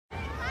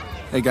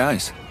Hey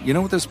guys, you know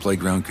what this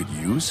playground could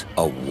use?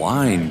 A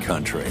wine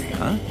country,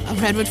 huh? A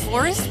redwood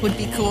forest would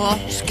be cool.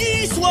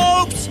 Ski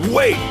slopes!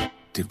 Wait!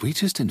 Did we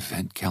just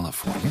invent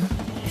California?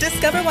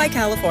 Discover why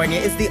California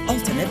is the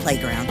ultimate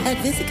playground at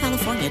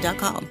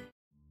visitcalifornia.com.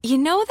 You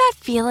know that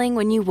feeling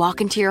when you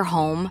walk into your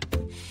home,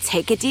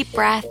 take a deep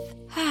breath,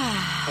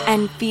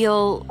 and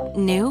feel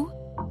new?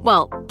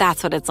 Well,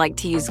 that's what it's like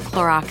to use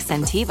Clorox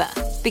Scentiva.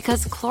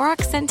 Because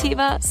Clorox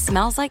Scentiva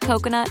smells like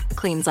coconut,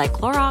 cleans like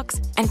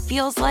Clorox, and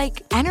feels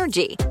like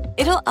energy.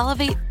 It'll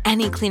elevate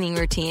any cleaning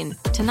routine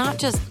to not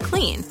just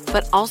clean,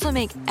 but also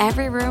make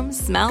every room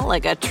smell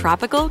like a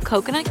tropical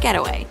coconut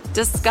getaway.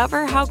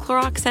 Discover how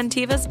Clorox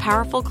Scentiva's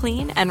powerful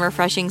clean and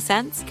refreshing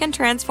scents can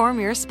transform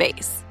your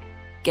space.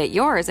 Get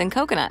yours in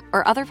coconut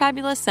or other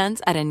fabulous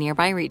scents at a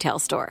nearby retail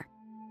store.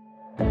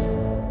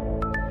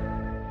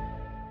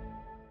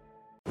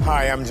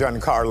 Hi, I'm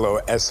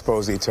Giancarlo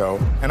Esposito,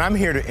 and I'm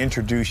here to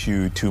introduce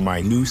you to my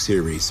new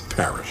series,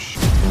 Parrish.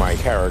 My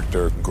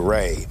character,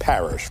 Gray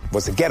Parrish,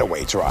 was a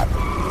getaway driver.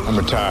 I'm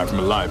retired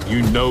from life.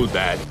 You know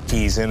that.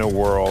 He's in a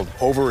world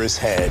over his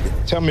head.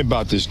 Tell me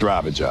about this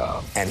driver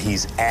job. And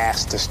he's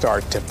asked to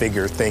start to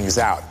figure things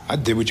out. I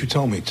did what you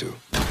told me to.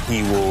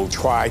 He will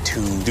try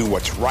to do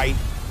what's right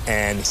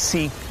and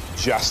seek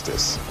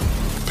justice.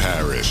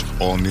 Parrish,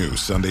 all new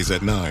Sundays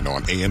at 9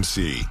 on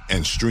AMC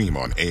and stream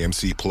on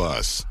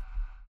AMC+.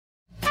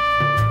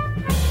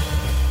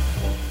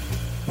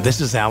 This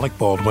is Alec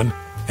Baldwin,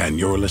 and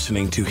you're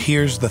listening to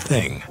Here's the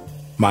Thing,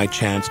 my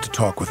chance to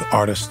talk with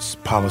artists,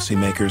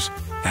 policymakers,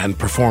 and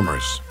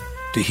performers,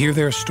 to hear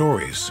their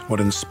stories, what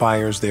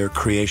inspires their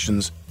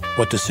creations,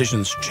 what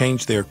decisions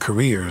change their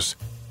careers,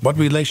 what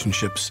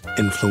relationships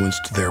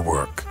influenced their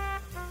work.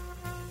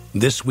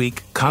 This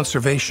week,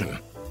 conservation,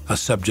 a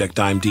subject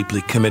I'm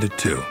deeply committed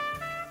to.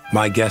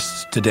 My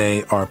guests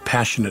today are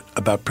passionate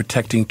about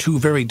protecting two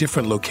very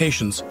different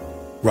locations.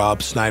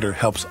 Rob Snyder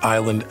helps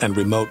island and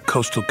remote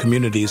coastal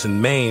communities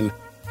in Maine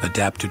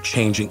adapt to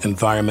changing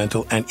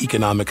environmental and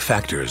economic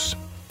factors.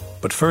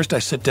 But first, I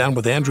sit down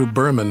with Andrew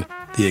Berman,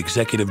 the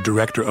executive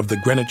director of the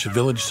Greenwich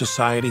Village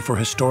Society for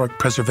Historic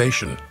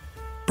Preservation.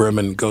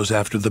 Berman goes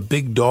after the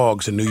big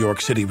dogs in New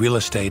York City real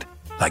estate,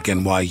 like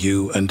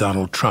NYU and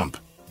Donald Trump,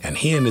 and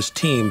he and his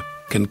team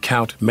can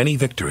count many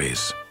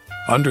victories.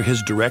 Under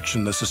his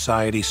direction, the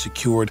Society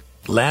secured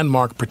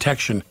landmark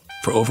protection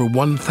for over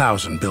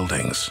 1,000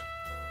 buildings.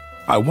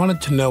 I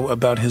wanted to know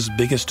about his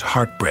biggest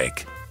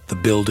heartbreak, the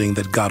building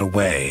that got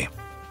away.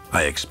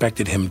 I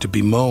expected him to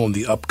bemoan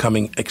the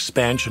upcoming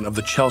expansion of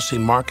the Chelsea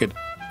market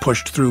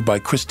pushed through by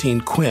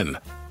Christine Quinn,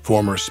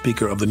 former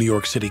Speaker of the New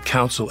York City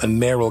Council and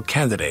mayoral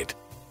candidate.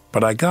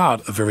 But I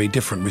got a very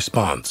different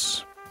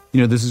response. You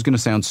know, this is going to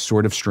sound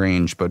sort of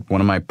strange, but one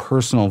of my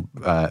personal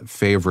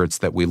favorites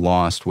that we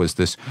lost was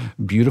this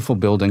beautiful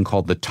building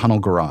called the Tunnel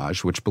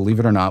Garage, which, believe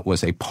it or not,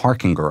 was a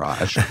parking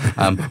garage,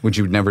 which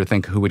you would never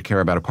think who would care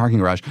about a parking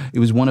garage. It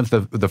was one of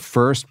the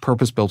first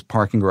purpose-built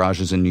parking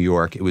garages in New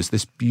York. It was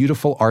this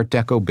beautiful Art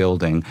Deco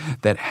building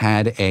that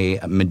had a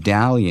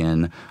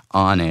medallion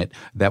on it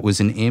that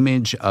was an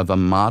image of a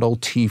Model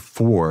T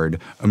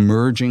Ford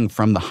emerging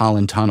from the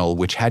Holland Tunnel,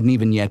 which hadn't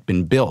even yet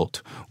been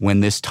built when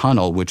this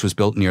tunnel, which was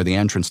built near the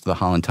entrance to the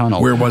Holland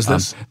Tunnel. Where was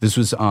this? This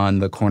was on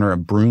the corner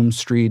of Broome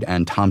Street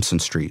and Thompson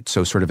Street,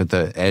 so sort of at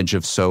the edge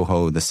of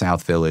Soho, the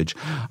South Village.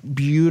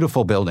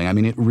 Beautiful building. I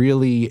mean, it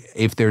really,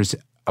 if there's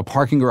a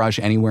parking garage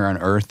anywhere on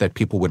earth that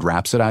people would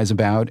rhapsodize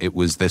about, it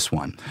was this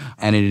one.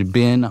 And it had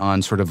been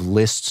on sort of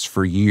lists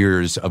for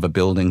years of a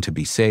building to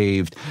be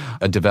saved.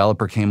 A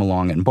developer came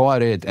along and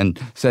bought it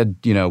and said,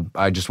 you know,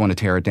 I just want to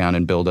tear it down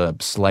and build a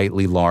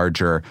slightly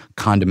larger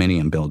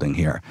condominium building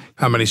here.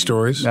 How many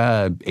stories?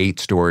 8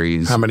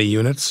 stories. How many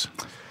units?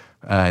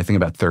 I think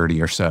about 30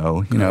 or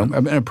so, you know,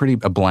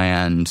 a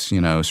bland,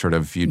 you know, sort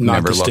of, you'd Not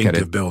never look at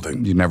distinctive it.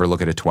 building. You'd never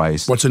look at it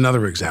twice. What's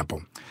another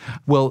example?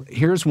 Well,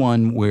 here's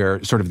one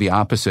where sort of the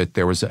opposite.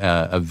 There was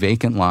a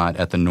vacant lot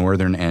at the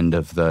northern end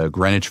of the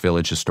Greenwich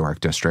Village Historic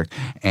District,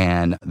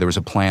 and there was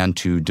a plan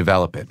to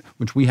develop it,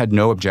 which we had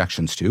no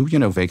objections to. You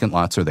know, vacant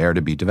lots are there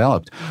to be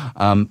developed.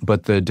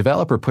 But the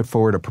developer put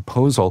forward a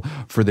proposal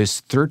for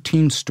this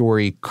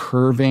 13-story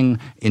curving,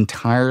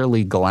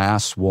 entirely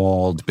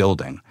glass-walled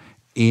building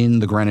in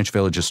the Greenwich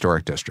Village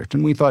Historic District.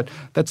 And we thought,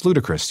 that's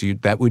ludicrous.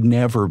 That would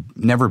never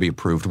be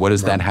approved. What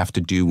does that have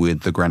to do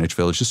with the Greenwich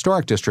Village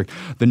Historic District?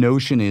 The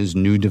notion is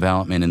new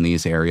development in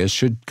these areas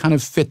should kind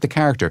of fit the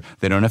character.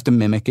 They don't have to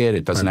mimic it.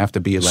 It doesn't have to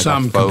be like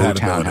a faux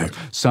townhouse.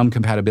 Some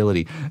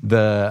compatibility.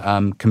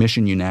 The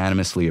commission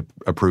unanimously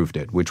approved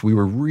it, which we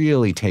were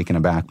really taken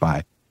aback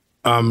by.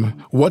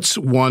 What's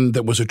one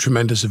that was a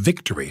tremendous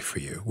victory for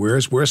you?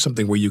 Where's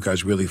something where you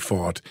guys really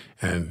fought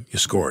and you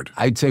scored?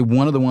 I'd say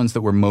one of the ones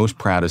that we're most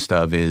proudest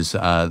of is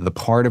the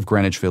part of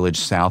Greenwich Village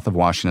south of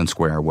Washington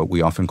Square, what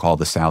we often call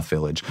the South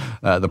Village,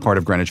 the part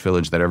of Greenwich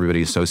Village that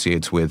everybody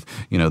associates with,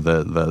 you know,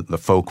 the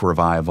folk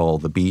revival,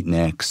 the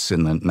beatniks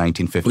in the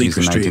 1950s Bleecker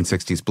and Street.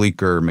 1960s,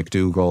 Bleecker,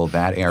 McDougal,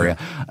 that area,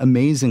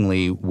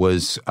 amazingly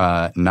was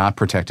not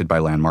protected by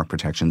landmark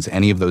protections.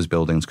 Any of those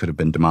buildings could have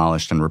been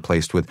demolished and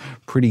replaced with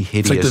pretty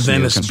hideous It's like the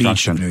Venice Beach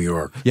construction. of New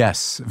York.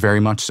 Yes, very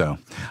much so.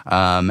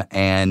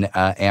 And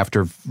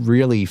after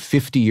really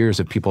 50 years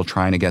of people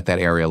trying to get that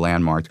area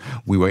landmarked,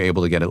 we were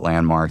able to get it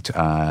landmarked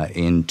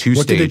in two stages.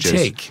 What did it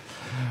take?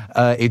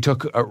 It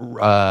took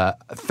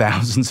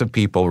thousands of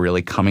people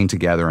really coming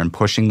together and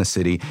pushing the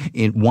city.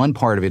 One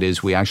part of it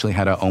is we actually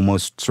had to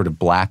almost sort of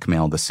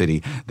blackmail the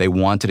city. They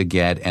wanted to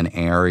get an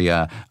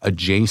area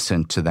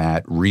adjacent to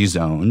that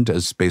rezoned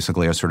as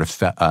basically a sort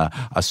of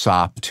a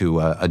SOP to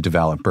a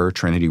developer,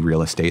 Trinity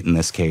Real Estate in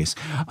this case.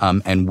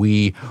 And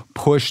we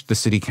pushed the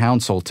city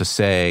council to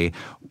say,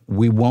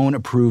 we won't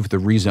approve the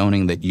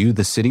rezoning that you,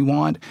 the city,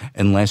 want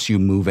unless you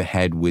move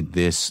ahead with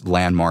this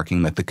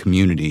landmarking that the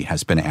community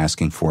has been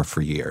asking for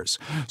years.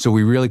 So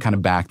we really kind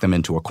of backed them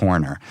into a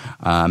corner.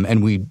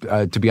 And we,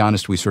 to be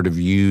honest, we sort of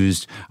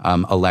used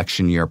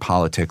election year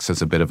politics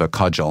as a bit of a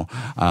cudgel.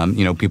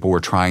 People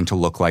were trying to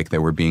look like they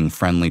were being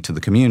friendly to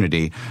the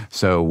community.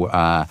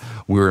 So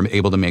we were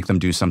able to make them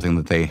do something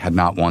that they had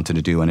not wanted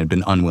to do and had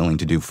been unwilling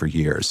to do for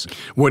years.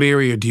 What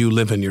area do you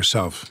live in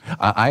yourself?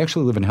 I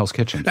actually live in Hell's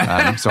Kitchen.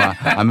 So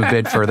I'm a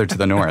bit further to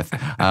the north.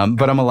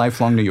 But I'm a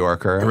lifelong New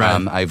Yorker.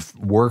 Right. I've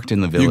worked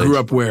in the village. You grew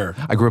up where?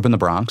 I grew up in the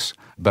Bronx,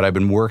 but I've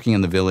been working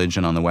in the village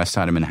and on the west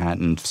side of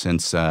Manhattan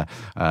since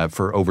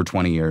for over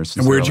 20 years.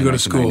 And where did you go to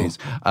school?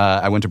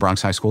 I went to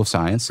Bronx High School of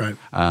Science.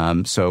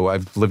 Right. So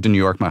I've lived in New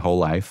York my whole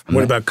life.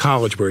 What about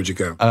college? Where did you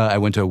go? I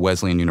went to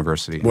Wesleyan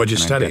University. What did you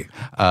study?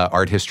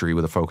 Art history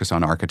with a focus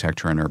on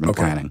architecture and urban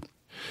planning.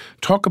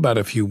 Talk about,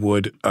 if you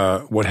would,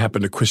 what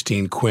happened to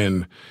Christine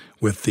Quinn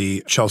with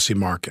the Chelsea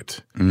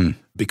Market.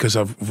 Because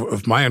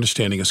of my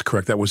understanding is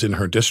correct, that was in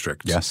her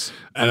district. Yes.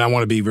 And I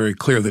want to be very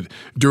clear that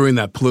during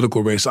that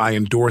political race, I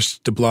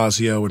endorsed de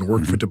Blasio and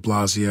worked for de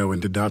Blasio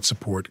and did not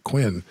support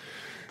Quinn.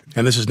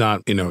 And this is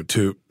not,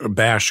 to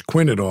bash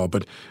Quinn at all,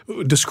 but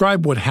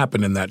describe what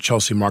happened in that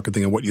Chelsea Market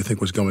thing and what you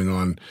think was going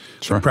on,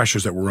 the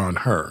pressures that were on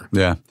her.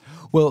 Yeah.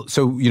 Well,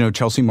 so,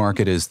 Chelsea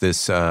Market is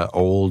this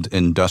old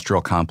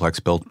industrial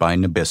complex built by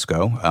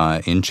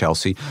Nabisco in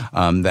Chelsea. It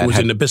was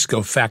a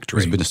Nabisco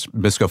factory. It was a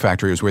Nabisco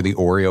factory. It was where the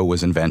Oreo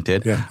was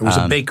invented. Yeah, it was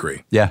a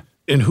bakery. Yeah.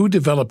 And who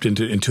developed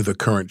into the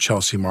current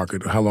Chelsea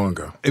Market? How long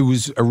ago? It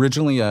was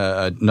originally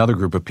another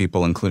group of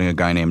people, including a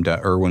guy named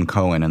Irwin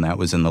Cohen, and that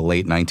was in the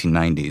late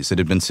 1990s. It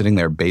had been sitting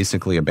there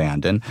basically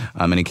abandoned,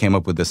 and he came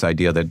up with this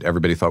idea that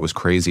everybody thought was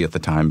crazy at the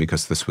time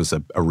because this was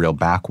a real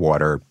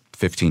backwater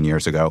 15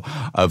 years ago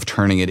of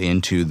turning it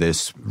into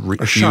this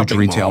huge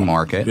retail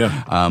market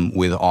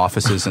with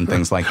offices and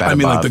things like that. I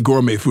mean, like the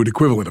gourmet food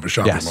equivalent of a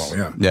shopping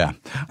mall. Yeah.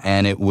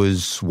 And it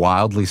was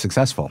wildly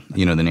successful.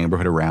 The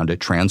neighborhood around it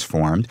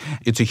transformed.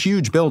 It's a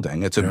huge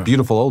building. It's a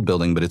beautiful old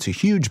building, but it's a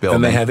huge building.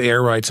 And they have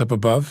air rights up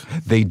above?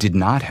 They did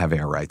not have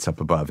air rights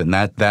up above. And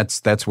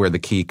that's where the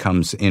key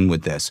comes in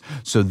with this.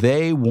 So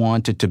they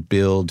wanted to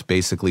build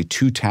basically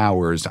 2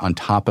 towers on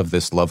top of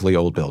this lovely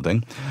old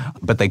building,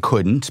 but they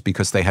couldn't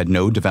because they had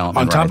no development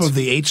on top rights. Of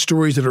the 8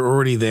 stories that are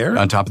already there?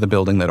 On top of the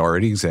building that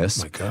already exists.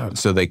 Oh, my God.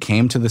 So they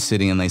came to the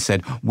city and they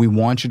said, we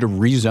want you to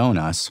rezone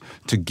us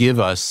to give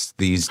us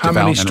these development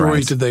rights. How many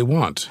stories did they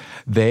want?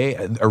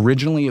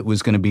 Originally it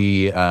was going to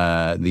be,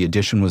 the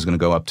addition was going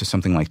to go up to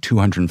something like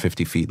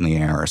 250 feet in the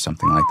air or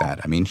something like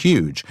that. I mean,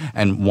 huge.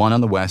 And one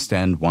on the west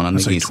end, one on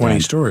the east 20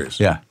 end. stories.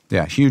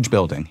 Yeah, huge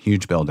building.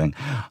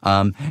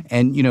 And,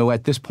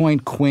 at this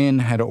point, Quinn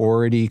had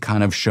already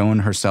kind of shown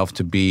herself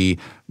to be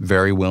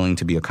very willing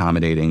to be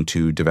accommodating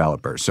to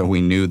developers. So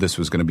we knew this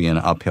was going to be an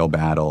uphill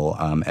battle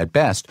at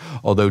best,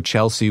 although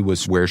Chelsea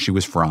was where she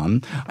was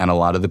from, and a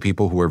lot of the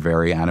people who were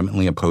very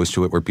adamantly opposed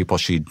to it were people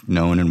she'd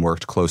known and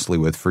worked closely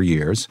with for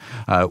years.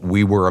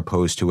 We were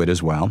opposed to it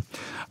as well.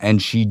 And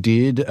she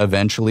did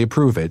eventually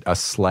approve it. A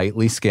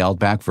slightly scaled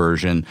back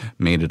version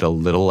made it a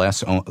little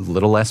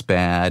less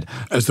bad.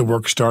 As the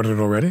work started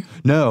already?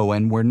 No,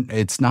 and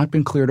it's not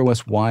been clear to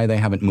us why they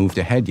haven't moved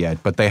ahead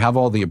yet. But they have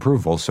all the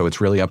approval, so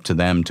it's really up to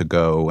them to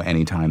go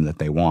anytime that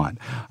they want.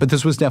 But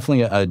this was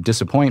definitely a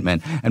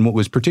disappointment. And what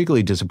was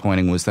particularly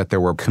disappointing was that there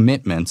were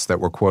commitments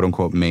that were quote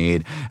unquote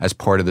made as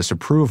part of this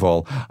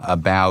approval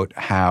about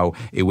how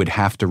it would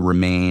have to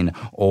remain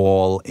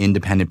all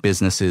independent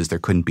businesses. There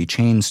couldn't be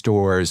chain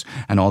stores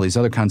and all these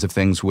other kinds of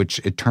things, which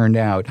it turned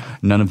out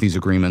none of these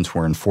agreements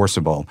were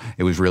enforceable.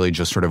 It was really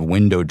just sort of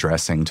window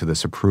dressing to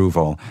this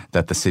approval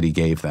that the city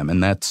gave them.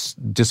 And that's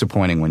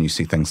disappointing when you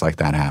see things like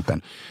that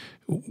happen.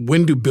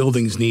 When do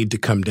buildings need to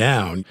come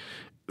down?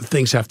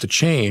 Things have to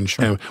change,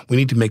 and we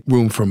need to make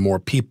room for more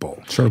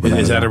people. Sure,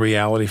 is that a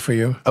reality for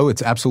you? Oh,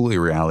 it's absolutely a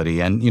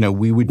reality. And,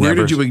 we would Where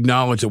did you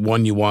acknowledge that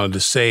one you wanted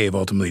to save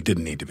ultimately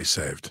didn't need to be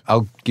saved?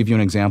 I'll give you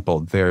an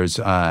example. There's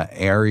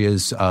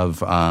areas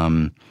of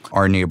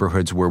our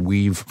neighborhoods where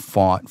we've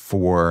fought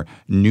for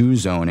new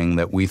zoning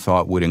that we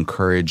thought would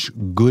encourage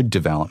good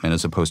development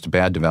as opposed to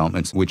bad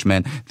developments, which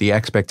meant the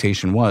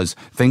expectation was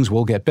things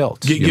will get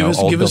built.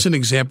 Give us an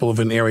example of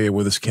an area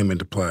where this came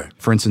into play.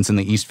 For instance, in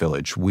the East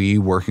Village, we,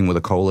 working with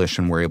a coalition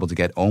coalition were able to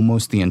get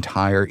almost the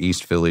entire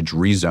East Village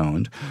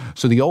rezoned.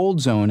 So the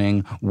old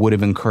zoning would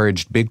have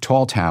encouraged big,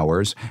 tall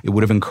towers. It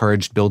would have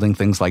encouraged building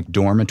things like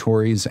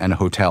dormitories and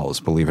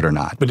hotels, believe it or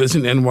not. But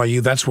isn't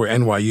NYU, that's where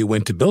NYU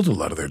went to build a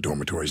lot of their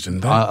dormitories,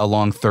 didn't they?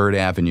 Along 3rd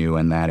Avenue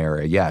and that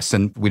area, yes.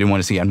 And we didn't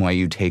want to see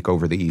NYU take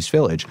over the East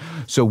Village.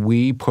 So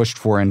we pushed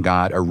for and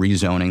got a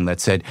rezoning that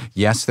said,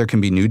 yes, there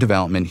can be new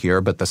development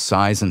here, but the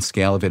size and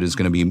scale of it is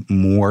going to be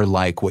more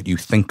like what you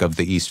think of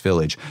the East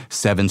Village.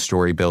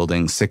 7-story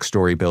buildings,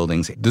 6-story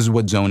buildings. This is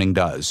what zoning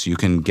does. You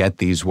can get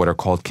these what are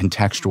called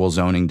contextual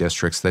zoning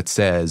districts that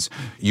says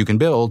you can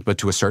build, but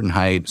to a certain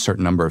height,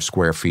 certain number of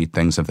square feet,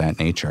 things of that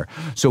nature.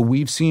 So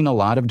we've seen a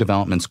lot of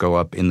developments go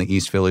up in the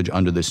East Village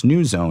under this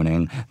new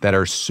zoning that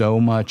are so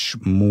much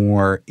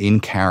more in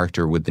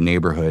character with the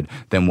neighborhood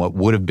than what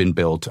would have been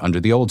built under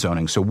the old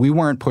zoning. So we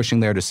weren't pushing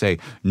there to say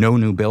no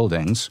new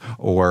buildings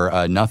or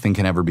nothing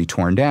can ever be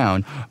torn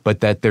down, but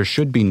that there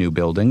should be new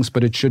buildings,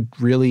 but it should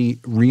really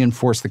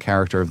reinforce the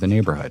character of the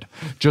neighborhood.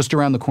 Just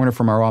around the corner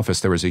from our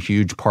office, there was a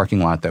huge parking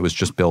lot that was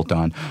just built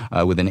on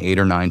with an 8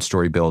 or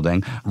 9-story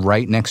building.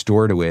 Right next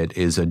door to it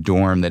is a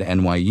dorm that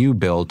NYU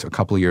built a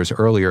couple of years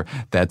earlier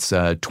that's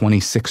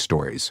 26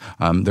 stories.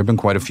 There have been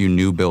quite a few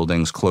new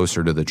buildings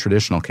closer to the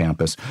traditional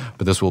campus,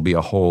 but this will be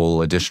a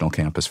whole additional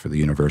campus for the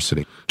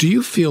university. Do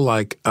you feel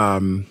like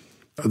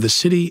the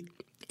city,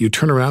 you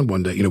turn around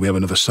one day, we have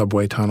another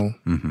subway tunnel.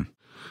 Mm-hmm.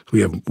 We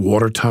have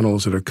water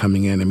tunnels that are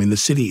coming in. I mean, the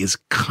city is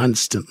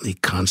constantly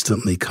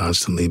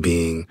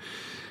being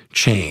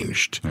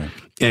changed. Right.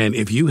 And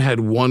if you had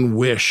one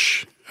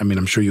wish, I mean,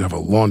 I'm sure you have a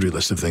laundry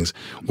list of things.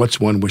 What's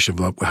one wish of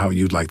how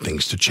you'd like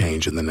things to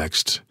change in the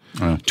next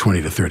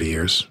 20 to 30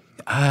 years?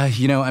 I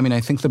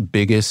think the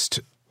biggest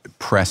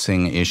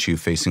pressing issue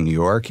facing New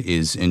York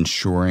is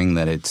ensuring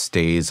that it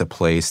stays a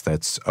place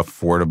that's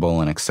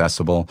affordable and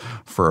accessible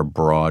for a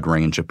broad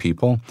range of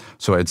people.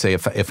 So I'd say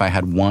if I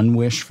had one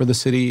wish for the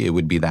city, it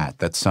would be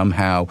that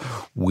somehow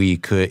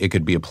it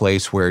could be a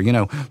place where,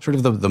 sort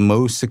of the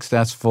most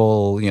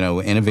successful,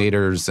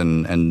 innovators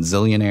and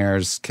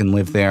zillionaires can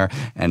live there,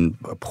 and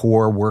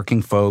poor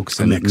working folks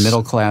and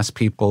middle-class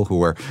people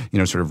who are,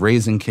 sort of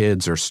raising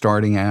kids or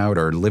starting out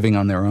or living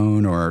on their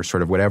own or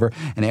sort of whatever,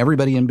 and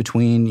everybody in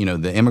between,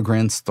 the immigrants,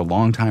 the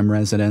longtime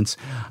residents.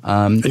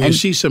 And you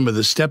see some of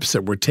the steps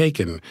that were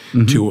taken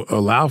to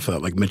allow for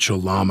that, like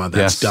Mitchell-Lama,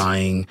 that's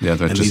dying. Yeah,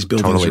 that's and these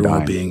buildings totally are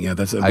all being,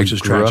 which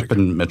is tragic. I grew up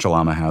in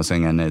Mitchell-Lama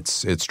housing, and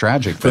it's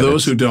tragic. For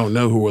those who don't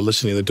know, who are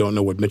listening that don't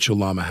know what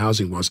Mitchell-Lama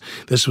housing was,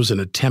 this was an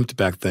attempt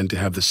back then to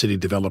have the city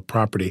develop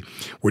property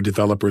where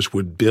developers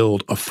would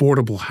build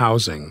affordable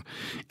housing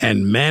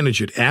and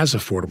manage it as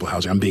affordable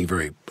housing. I'm being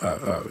very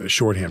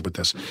shorthand with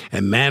this.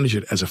 And manage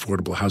it as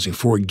affordable housing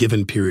for a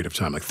given period of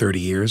time, like 30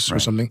 years or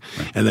something.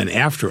 Right. And then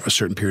after a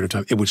certain period of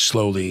time, it would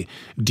slowly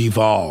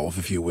devolve,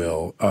 if you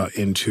will,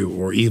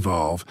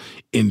 evolve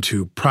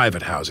into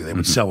private housing. They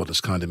would sell it as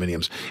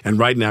condominiums. And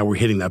right now we're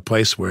hitting that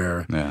place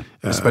where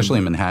especially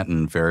in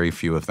Manhattan, very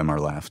few of them are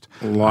left.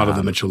 A lot of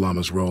the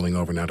Mitchell-Lamas rolling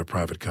over now to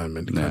private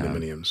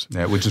condominiums.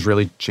 Yeah, which is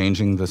really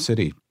changing the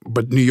city.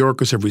 But New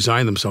Yorkers have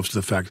resigned themselves to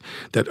the fact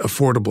that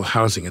affordable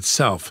housing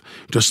itself,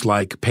 just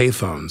like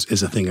payphones,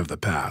 is a thing of the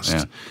past.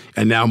 Yeah.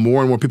 And now more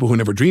and more people who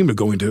never dreamed of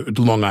going to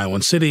Long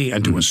Island City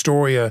and to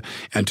Astoria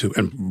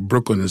and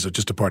Brooklyn is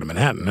just a part of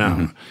Manhattan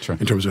now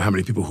in terms of how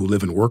many people who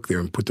live and work there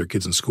and put their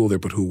kids in school there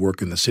but who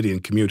work in the city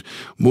and commute.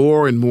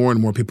 More and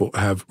more people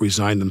have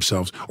resigned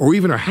themselves or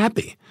even are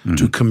happy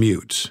to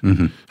commute.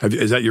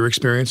 Is that your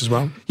experience as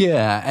well?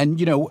 Yeah. And,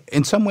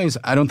 in some ways,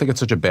 I don't think it's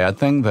such a bad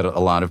thing that a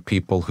lot of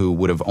people who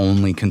would have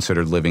only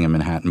considered living in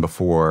Manhattan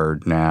before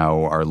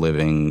now are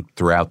living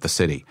throughout the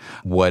city.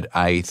 What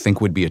I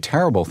think would be a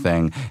terrible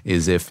thing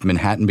is if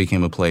Manhattan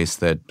became a place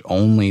that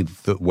only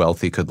the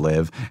wealthy could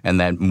live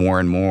and that more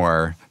and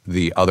more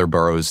the other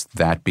boroughs,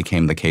 that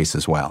became the case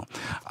as well.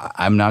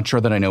 I'm not sure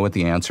that I know what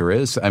the answer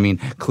is. I mean,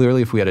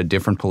 clearly if we had a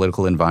different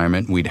political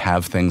environment, we'd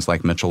have things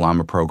like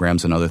Mitchell-Lama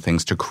programs and other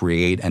things to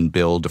create and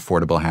build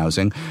affordable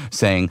housing,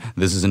 saying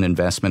this is an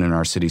investment in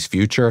our city's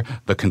future.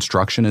 The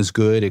construction is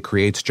good. It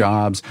creates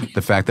jobs.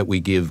 The fact that we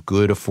give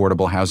good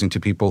affordable housing to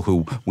people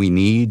who we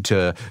need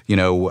to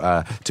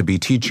be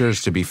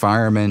teachers, to be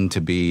firemen, to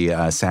be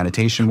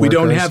sanitation workers. We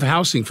don't have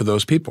housing for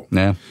those people.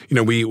 Yeah.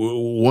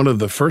 One of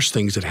the first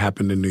things that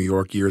happened in New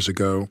York years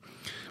ago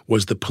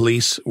was the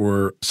police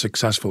were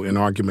successful in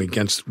arguing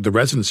against the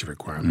residency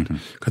requirement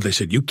because they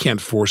said, you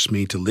can't force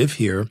me to live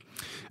here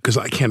because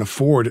I can't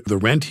afford the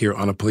rent here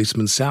on a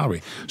policeman's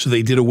salary. So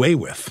they did away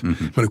with.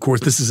 But of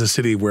course, this is a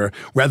city where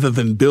rather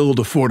than build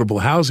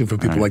affordable housing for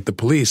people like the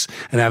police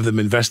and have them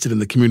invested in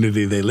the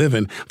community they live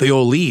in, they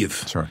all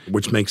leave,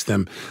 which makes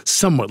them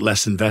somewhat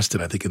less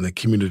invested, I think, in the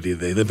community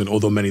they live in,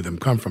 although many of them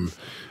come from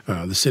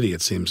the city,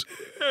 it seems.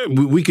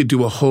 We could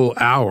do a whole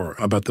hour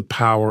about the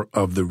power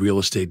of the real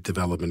estate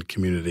development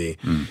community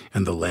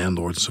and the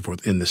landlords and so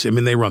forth in this. I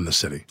mean, they run the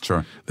city.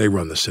 Sure. They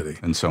run the city.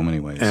 In so many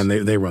ways. And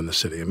they run the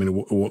city. I mean,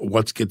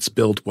 what gets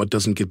built, what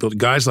doesn't get built.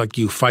 Guys like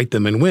you fight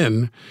them and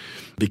win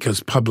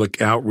because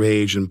public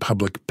outrage and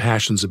public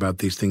passions about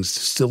these things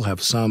still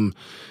have some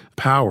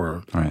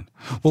power. Right.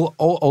 Well,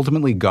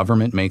 ultimately,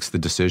 government makes the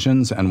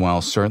decisions, and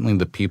while certainly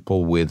the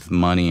people with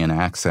money and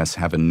access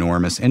have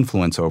enormous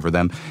influence over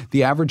them,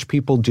 the average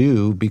people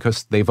do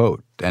because they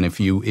vote. And if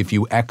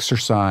you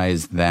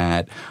exercise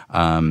that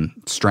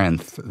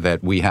strength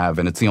that we have,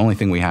 and it's the only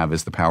thing we have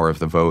is the power of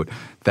the vote,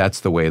 that's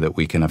the way that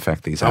we can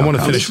affect these outcomes. I want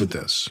to finish with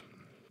this.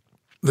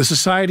 The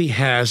Society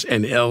has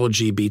an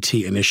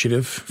LGBT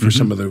initiative for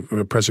some of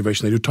the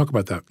preservation. They do talk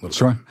about that a little bit.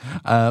 Sure.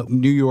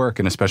 New York,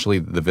 and especially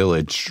the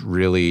Village,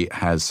 really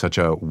has such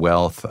a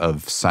wealth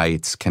of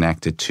sites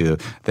connected to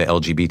the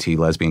LGBT,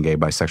 lesbian, gay,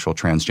 bisexual,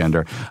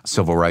 transgender,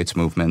 civil rights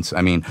movements.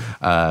 I mean,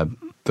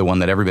 the one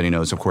that everybody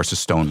knows, of course, is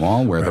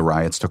Stonewall, where the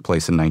riots took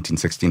place in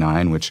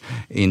 1969, which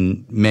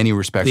in many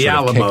respects the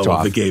Alamo kicked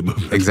off of the gay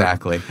movement.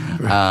 Exactly.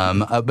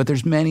 But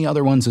there's many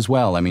other ones as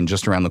well. I mean,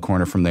 just around the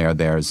corner from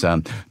there's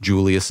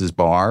Julius's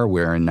Bar,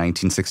 where in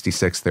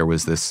 1966 there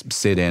was this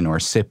sit-in or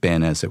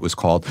sip-in, as it was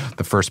called,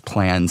 the first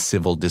planned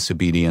civil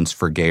disobedience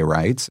for gay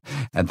rights.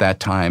 At that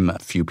time,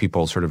 few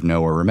people sort of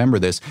know or remember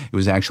this. It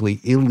was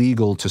actually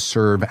illegal to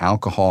serve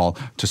alcohol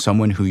to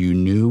someone who you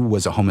knew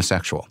was a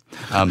homosexual.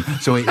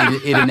 So it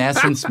in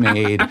essence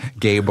made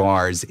gay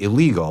bars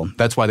illegal.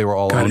 That's why they were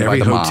all owned by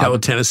the mob. Every hotel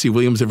Tennessee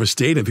Williams ever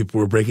stayed in, people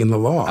were breaking the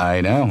law.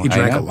 I know. He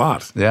drank a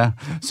lot. Yeah.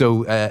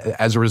 So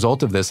as a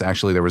result of this,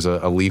 actually, there was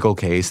a legal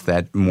case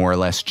that more or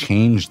less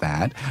changed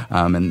that.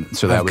 And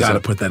so that I've got to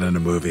put that in a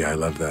movie. I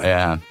love that.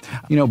 Yeah.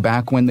 You know,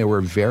 back when there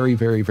were very,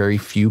 very, very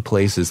few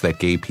places that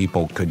gay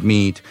people could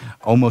meet,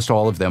 almost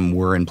all of them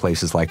were in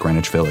places like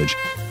Greenwich Village.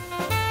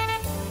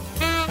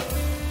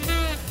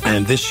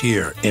 And this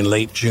year, in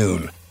late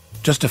June,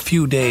 just a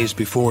few days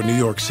before New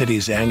York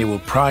City's annual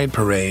Pride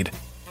Parade,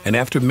 and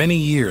after many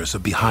years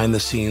of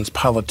behind-the-scenes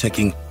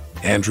politicking,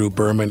 Andrew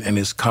Berman and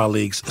his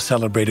colleagues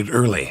celebrated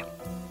early.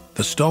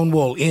 The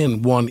Stonewall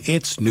Inn won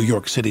its New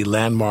York City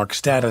landmark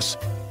status,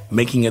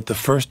 making it the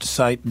first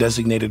site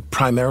designated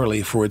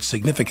primarily for its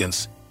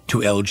significance to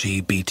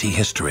LGBT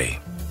history.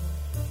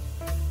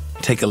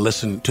 Take a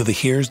listen to the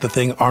Here's the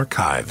Thing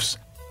archives.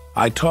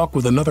 I talk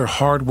with another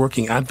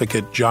hard-working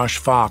advocate, Josh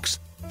Fox,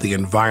 the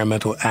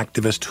environmental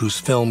activist whose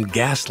film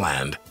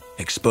Gasland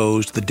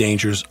exposed the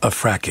dangers of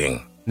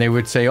fracking. They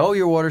would say, oh,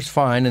 your water's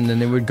fine, and then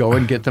they would go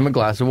and get them a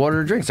glass of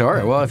water to drink. So, all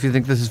right, well, if you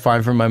think this is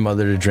fine for my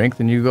mother to drink,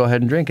 then you go ahead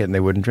and drink it, and they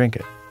wouldn't drink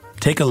it.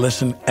 Take a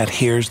listen at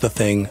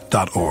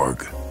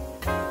here'sthething.org.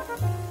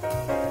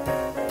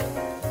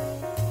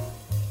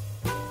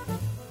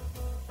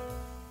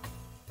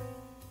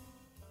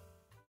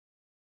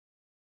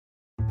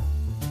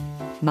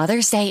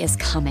 Mother's Day is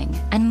coming,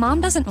 and Mom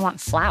doesn't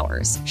want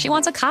flowers. She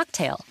wants a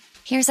cocktail.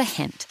 Here's a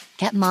hint.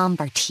 Get Mom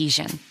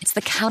Bartesian. It's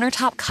the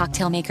countertop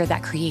cocktail maker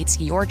that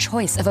creates your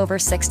choice of over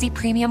 60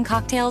 premium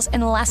cocktails in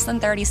less than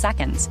 30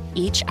 seconds,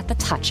 each at the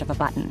touch of a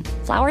button.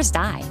 Flowers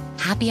die.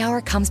 Happy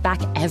Hour comes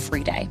back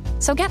every day.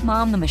 So get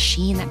Mom the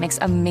machine that makes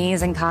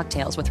amazing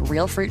cocktails with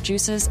real fruit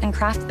juices and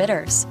craft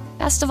bitters.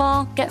 Best of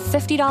all, get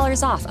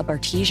 $50 off a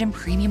Bartesian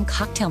premium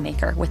cocktail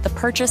maker with the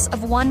purchase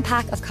of 1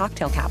 pack of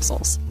cocktail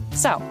capsules.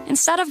 So,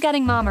 instead of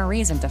getting Mom a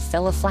reason to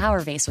fill a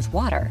flower vase with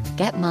water,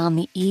 get Mom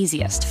the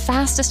easiest,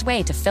 fastest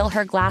way to fill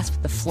her glass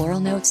with the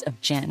floral notes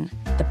of gin.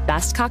 The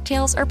best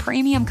cocktails are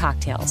premium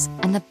cocktails,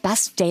 and the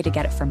best day to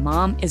get it for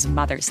Mom is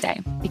Mother's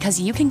Day, because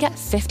you can get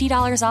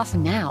 $50 off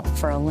now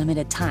for a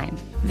limited time.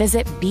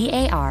 Visit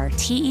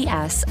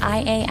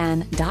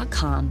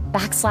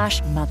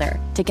BARTESIAN.com/mother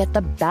to get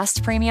the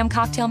best premium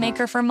cocktail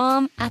maker for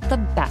Mom at the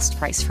best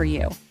price for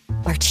you.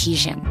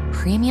 Bartesian,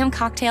 premium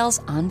cocktails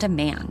on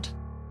demand.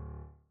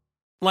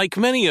 Like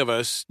many of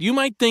us, you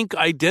might think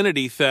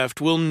identity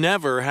theft will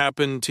never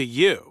happen to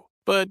you.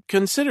 But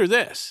consider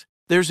this.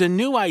 There's a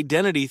new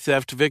identity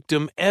theft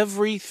victim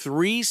every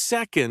 3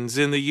 seconds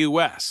in the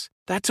U.S.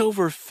 That's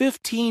over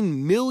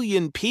 15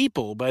 million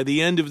people by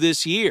the end of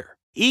this year,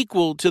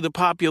 equal to the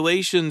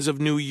populations of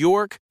New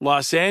York,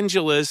 Los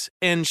Angeles,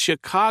 and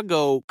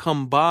Chicago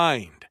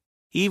combined.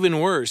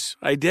 Even worse,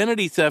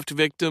 identity theft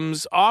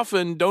victims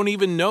often don't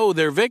even know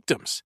they're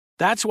victims.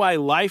 That's why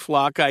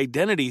LifeLock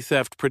Identity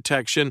Theft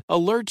Protection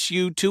alerts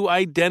you to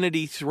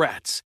identity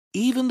threats,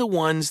 even the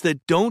ones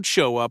that don't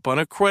show up on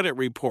a credit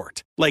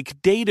report, like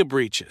data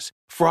breaches,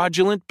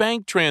 fraudulent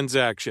bank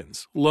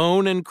transactions,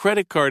 loan and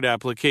credit card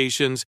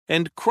applications,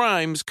 and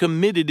crimes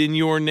committed in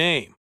your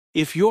name.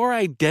 If your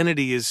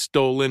identity is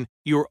stolen,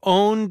 your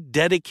own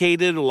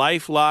dedicated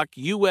LifeLock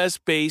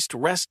U.S.-based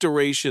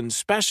restoration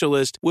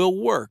specialist will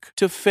work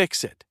to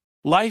fix it.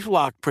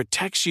 LifeLock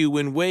protects you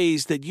in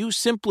ways that you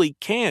simply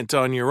can't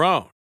on your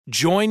own.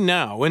 Join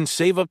now and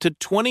save up to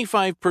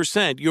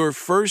 25% your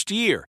first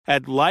year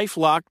at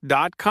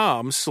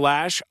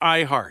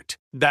LifeLock.com/iHeart.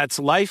 That's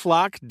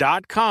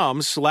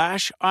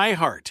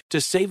LifeLock.com/iHeart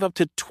to save up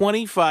to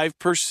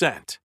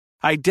 25%.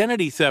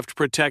 Identity theft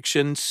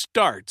protection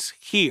starts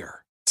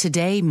here.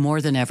 Today,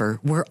 more than ever,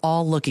 we're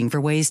all looking for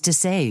ways to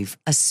save,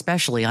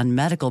 especially on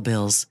medical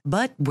bills.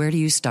 But where do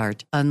you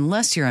start?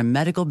 Unless you're a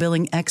medical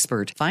billing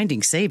expert,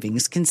 finding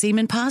savings can seem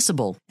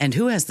impossible. And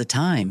who has the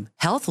time?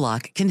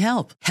 HealthLock can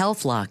help.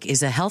 HealthLock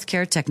is a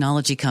healthcare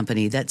technology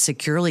company that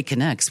securely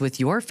connects with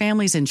your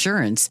family's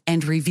insurance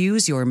and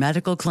reviews your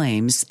medical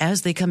claims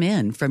as they come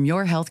in from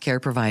your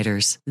healthcare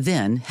providers.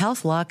 Then,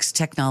 HealthLock's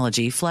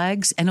technology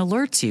flags and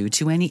alerts you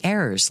to any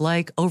errors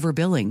like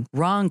overbilling,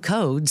 wrong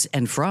codes,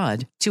 and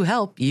fraud to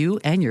help you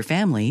and your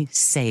family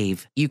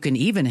save. You can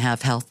even have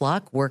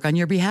HealthLock work on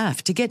your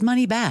behalf to get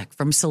money back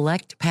from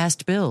select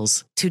past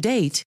bills. To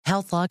date,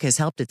 HealthLock has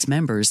helped its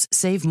members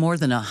save more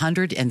than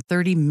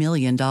 $130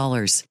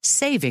 million.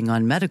 Saving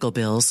on medical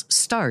bills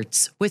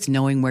starts with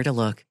knowing where to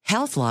look.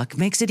 HealthLock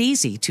makes it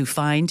easy to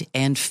find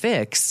and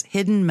fix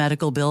hidden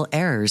medical bill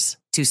errors.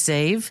 To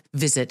save,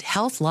 visit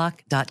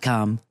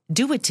healthlock.com.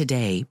 Do it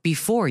today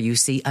before you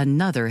see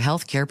another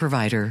healthcare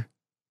provider.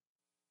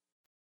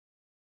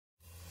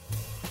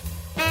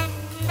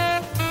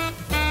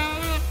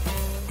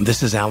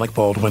 This is Alec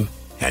Baldwin,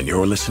 and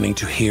you're listening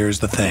to Here's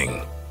the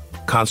Thing.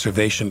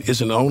 Conservation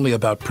isn't only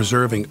about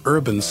preserving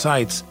urban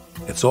sites,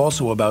 it's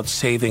also about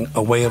saving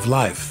a way of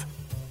life.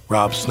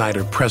 Rob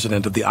Snyder,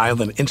 president of the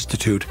Island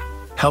Institute,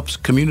 helps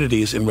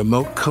communities in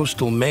remote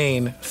coastal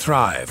Maine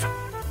thrive.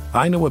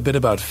 I know a bit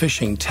about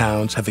fishing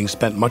towns, having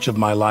spent much of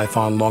my life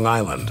on Long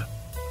Island.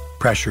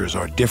 Pressures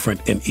are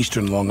different in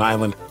eastern Long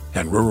Island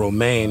and rural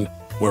Maine.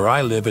 Where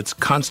I live, it's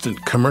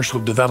constant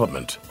commercial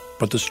development,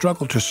 but the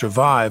struggle to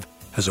survive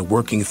as a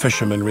working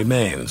fisherman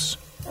remains.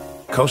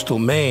 Coastal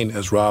Maine,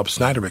 as Rob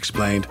Snyder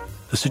explained,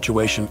 the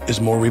situation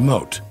is more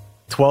remote.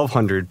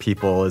 1,200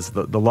 people is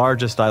the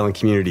largest island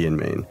community in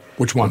Maine.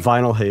 Which one?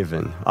 Vinyl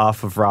Haven,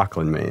 off of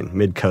Rockland, Maine,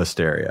 mid-coast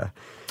area.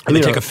 And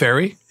they take a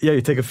ferry? Yeah,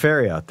 you take a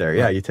ferry out there.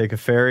 Yeah, you take a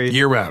ferry.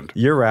 Year-round?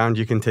 Year-round,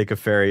 you can take a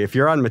ferry. If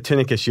you're on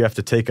Matinicus, you have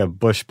to take a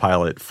bush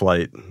pilot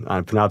flight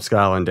on Penobscot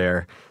Island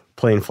Air.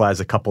 Plane flies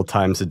a couple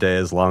times a day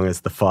as long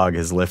as the fog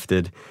has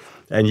lifted.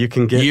 And you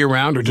can get...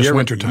 Year-round or just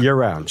wintertime?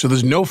 Year-round. So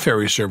there's no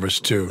ferry service,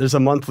 too? There's a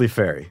monthly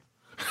ferry.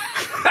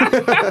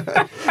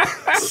 God,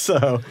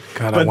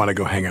 I want to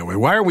go hang out with.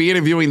 Why are we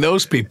interviewing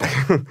those people?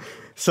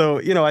 So,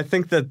 I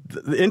think that,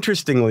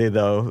 interestingly,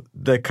 though,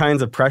 the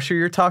kinds of pressure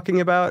you're talking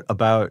about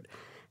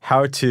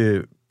how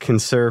to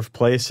conserve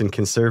place and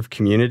conserve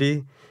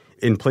community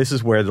in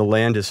places where the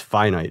land is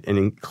finite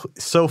and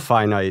so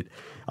finite,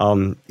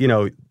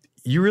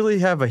 you really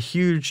have a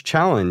huge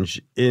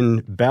challenge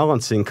in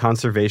balancing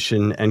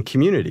conservation and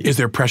community. Is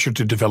there pressure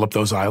to develop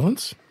those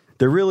islands?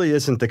 There really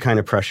isn't the kind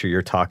of pressure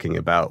you're talking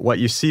about. What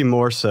you see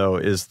more so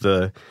is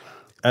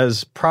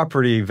as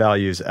property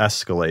values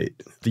escalate,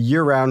 the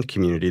year-round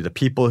community, the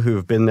people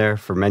who've been there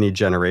for many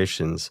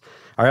generations,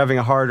 are having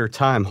a harder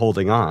time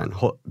holding on,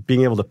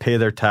 being able to pay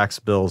their tax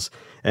bills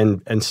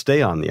and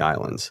stay on the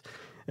islands.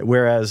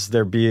 Whereas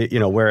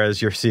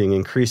whereas you're seeing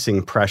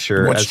increasing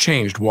pressure. What's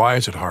changed? Why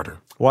is it harder?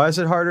 Why is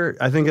it harder?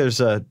 I think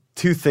there's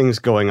two things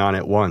going on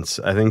at once.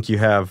 I think you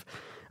have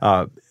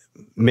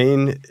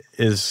Maine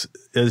is,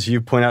 as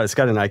you point out, it's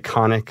got an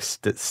iconic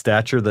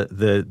stature.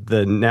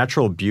 The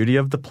natural beauty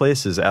of the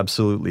place is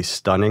absolutely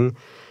stunning.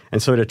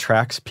 And so it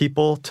attracts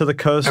people to the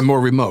coast. And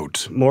more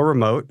remote. More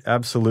remote,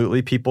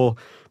 absolutely. People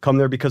come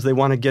there because they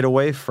want to get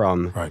away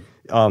from... Right.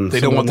 They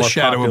don't want the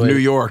shadow of New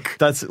York,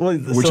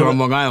 which on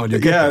Long Island.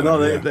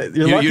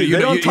 You're lucky. They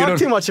don't talk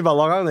too much about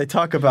Long Island. They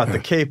talk about the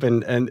Cape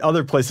and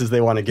other places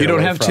they want to get away from.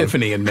 You don't have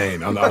Tiffany in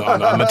Maine on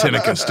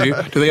Matinicus, do you?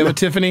 Do they have a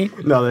Tiffany?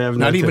 No, they have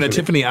not even a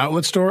Tiffany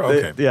outlet store?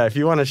 Okay. If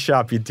you want to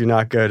shop, you do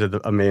not go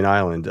to a Maine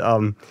island.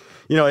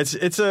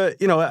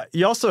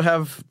 You also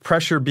have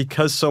pressure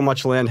because so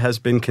much land has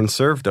been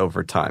conserved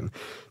over time.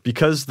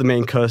 Because the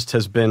Maine coast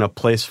has been a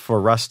place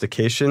for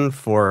rustication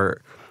for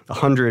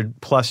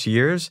 100+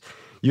 years,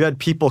 you had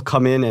people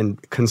come in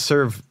and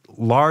conserve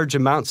large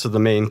amounts of the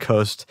Maine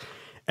coast.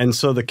 And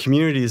so the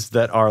communities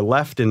that are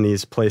left in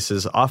these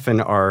places often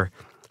are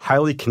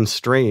highly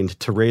constrained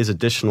to raise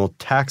additional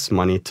tax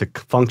money to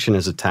function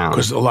as a town.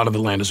 Because a lot of the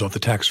land is off the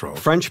tax roll.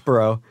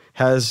 Frenchboro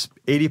has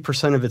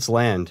 80% of its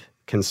land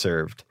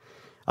conserved.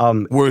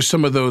 Were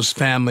some of those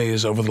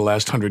families over the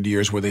last 100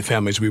 years, were they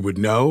families we would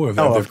know?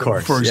 Of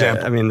course. For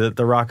example. Yeah. I mean,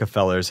 the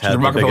Rockefellers had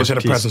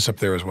a presence up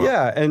there as well.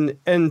 Yeah,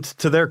 and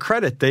to their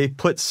credit, they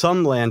put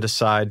some land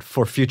aside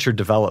for future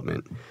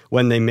development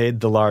when they made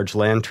the large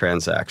land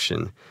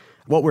transaction.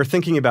 What we're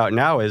thinking about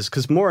now is,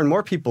 because more and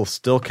more people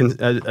still,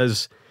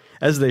 as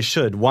they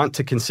should, want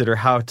to consider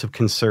how to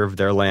conserve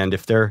their land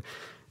if they're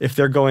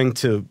going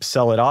to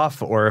sell it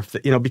off, or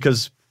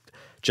because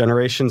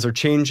generations are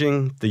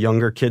changing. The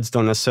younger kids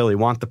don't necessarily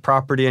want the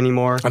property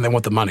anymore. And they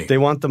want the money. They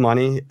want the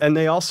money. And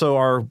they also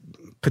are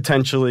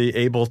potentially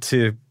able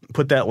to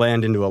put that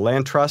land into a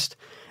land trust.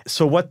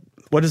 So what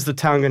is the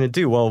town going to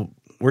do? Well,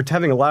 we're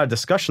having a lot of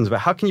discussions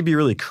about how can you be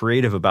really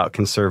creative about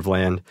conserved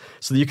land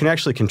so that you can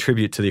actually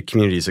contribute to the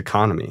community's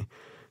economy.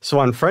 So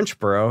on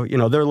Frenchboro,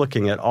 they're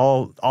looking at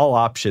all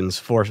options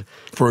for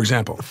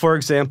example. For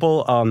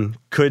example,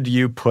 could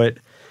you put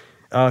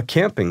a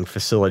camping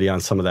facility on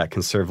some of that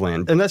conserved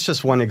land. And that's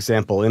just one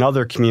example. In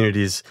other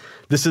communities,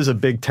 this is a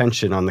big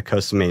tension on the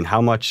coast of Maine.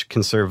 How much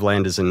conserved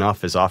land is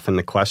enough is often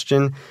the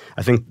question.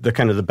 I think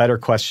the better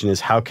question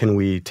is, how can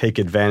we take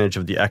advantage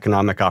of the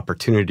economic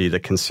opportunity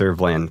that conserved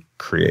land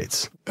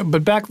creates?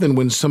 But back then,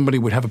 when somebody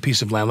would have a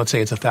piece of land, let's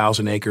say it's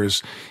 1,000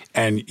 acres,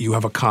 and you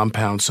have a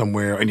compound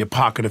somewhere, and you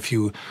pocket a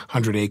few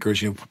hundred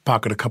acres, you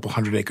pocket a couple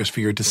hundred acres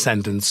for your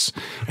descendants,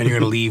 and you're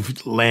going to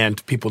leave land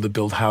to people to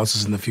build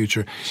houses in the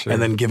future,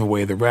 and then give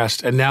away the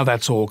rest. And now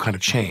that's all kind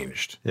of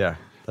changed. Yeah,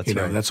 that's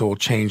right. That's all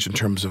changed in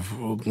terms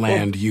of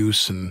land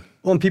use and...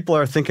 Well, and people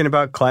are thinking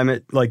about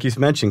climate, like you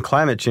mentioned,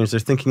 climate change. They're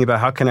thinking about,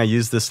 how can I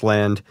use this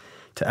land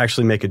to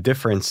actually make a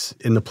difference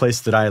in the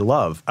place that I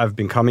love? I've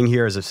been coming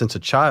here since a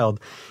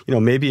child.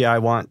 Maybe I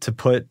want to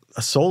put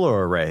a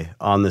solar array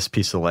on this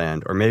piece of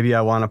land, or maybe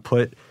I want to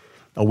put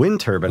a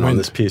wind turbine on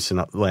this piece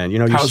of land.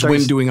 How's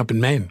wind doing up in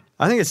Maine?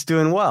 I think it's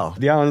doing well.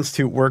 The Island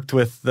Institute worked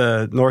with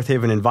the North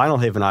Haven and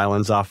Vinyl Haven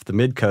Islands off the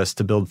mid-coast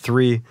to build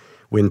 3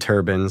 wind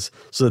turbines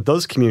so that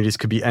those communities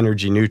could be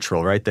energy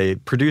neutral, right? They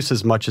produce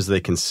as much as they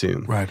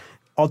consume. Right.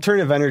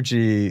 Alternative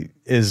energy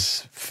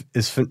is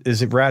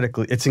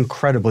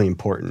incredibly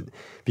important,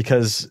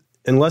 because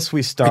unless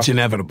we stop... It's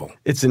inevitable.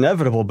 It's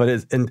inevitable,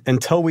 but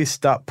until we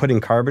stop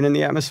putting carbon in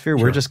the atmosphere,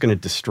 we're just going to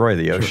destroy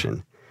the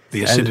ocean.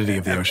 The acidity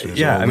of the ocean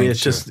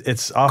is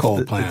it's off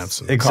coal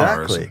plants and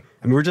exactly. cars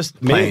and we're just...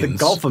 the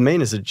Gulf of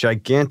Maine is a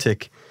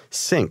gigantic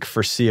sink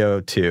for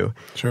CO2.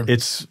 Sure.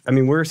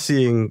 We're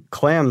seeing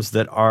clams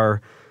that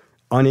are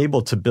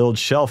unable to build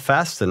shell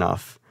fast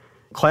enough.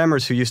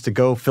 Clammers who used to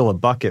go fill a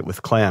bucket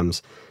with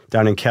clams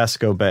down in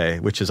Casco Bay,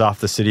 which is off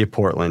the city of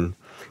Portland.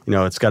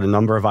 It's got a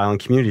number of island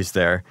communities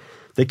there.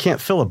 They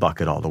can't fill a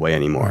bucket all the way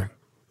anymore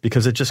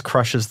because it just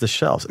crushes the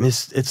shells.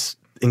 It's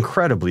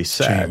incredibly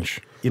sad.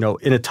 Change.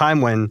 In a time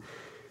when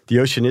the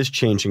ocean is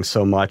changing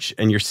so much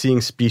and you're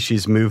seeing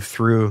species move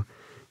through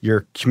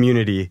your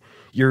community,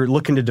 you're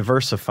looking to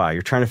diversify.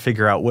 You're trying to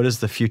figure out, what does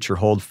the future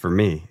hold for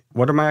me?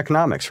 What are my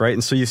economics, right?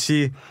 And so you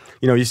see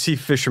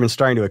fishermen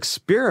starting to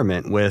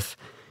experiment with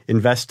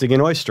investing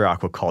in oyster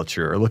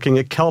aquaculture or looking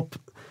at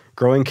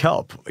growing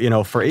kelp,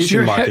 for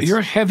Asian markets.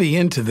 You're heavy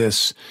into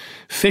this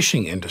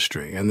fishing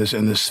industry and this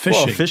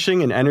fishing. Well,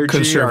 fishing and energy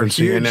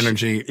conservancy are and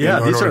energy.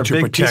 Yeah, these are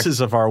big pieces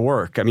of our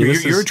work.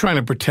 You're trying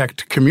to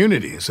protect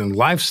communities and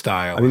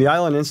lifestyle. The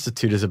Island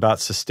Institute is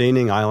about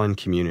sustaining island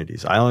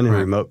communities, island and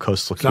remote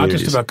coastal communities.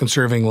 It's not just about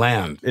conserving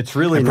land. It's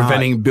really not.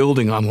 Preventing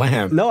building on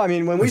land. No,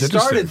 when we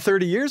started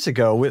 30 years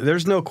ago,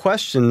 there's no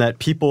question that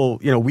people,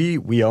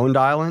 we owned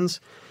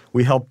islands.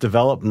 We helped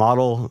develop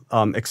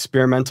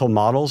experimental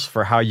models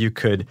for how you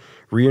could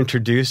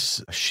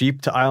reintroduce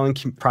sheep to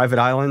private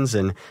islands,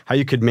 and how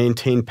you could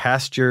maintain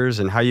pastures,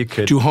 and how you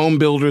could... Do home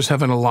builders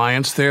have an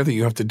alliance there that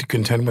you have to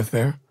contend with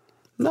there?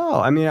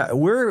 No,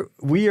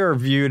 we are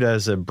viewed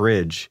as a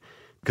bridge,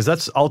 because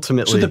that's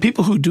ultimately... So the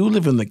people who do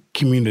live in the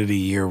community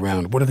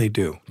year-round, what do they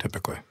do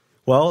typically?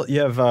 Well, you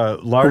have a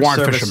large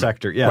service fishermen.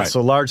 sector. Yeah, right.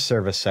 So large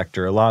service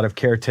sector, a lot of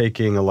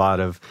caretaking, a lot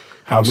of...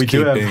 housekeeping,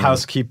 we do have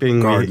housekeeping,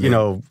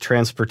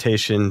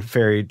 gardening.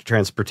 Ferry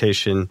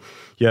transportation.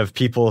 You have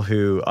people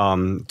who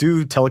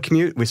do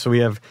telecommute. So we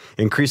have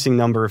increasing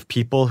number of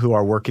people who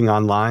are working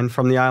online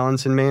from the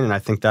islands in Maine, and I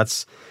think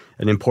that's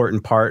an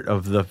important part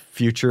of the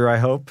future, I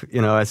hope.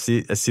 I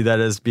see that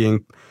as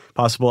being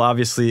possible.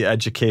 Obviously,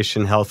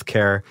 education,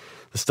 healthcare,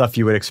 the stuff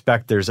you would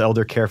expect. There's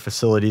elder care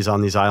facilities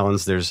on these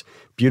islands. There's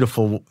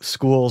beautiful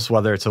schools,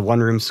 whether it's a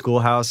one-room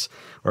schoolhouse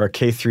or a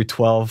K through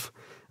 12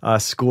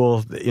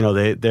 school.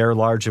 They're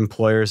large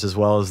employers, as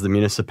well as the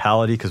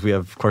municipality, because we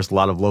have, of course, a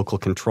lot of local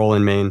control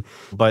in Maine.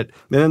 But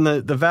then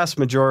the vast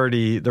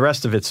majority, the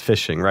rest of it's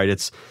fishing, right?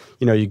 It's,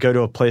 you go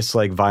to a place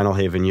like Vinyl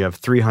Haven, you have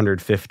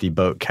 350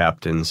 boat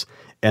captains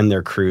and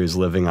their crews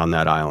living on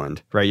that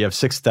island, right? You have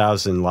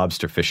 6,000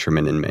 lobster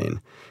fishermen in Maine.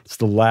 It's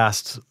the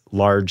last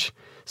large...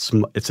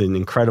 It's an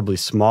incredibly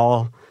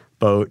small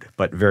boat,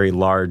 but very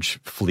large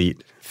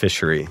fleet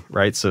fishery,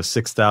 right? So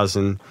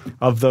 6,000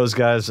 of those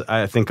guys,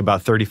 I think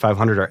about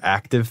 3,500 are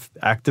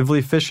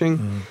actively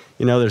fishing.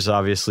 There's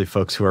obviously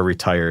folks who are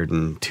retired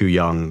and too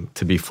young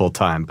to be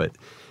full-time, but,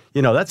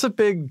 that's a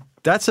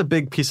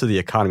big piece of the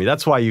economy.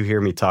 That's why you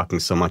hear me talking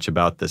so much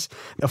about this.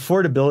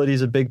 Affordability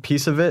is a big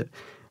piece of it.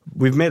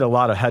 We've made a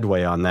lot of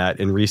headway on that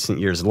in recent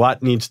years. A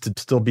lot needs to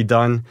still be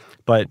done,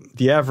 but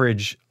the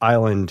average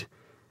island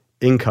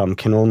income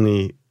can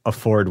only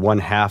afford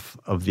 1/2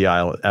 of the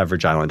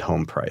average island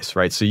home price,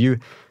 right? So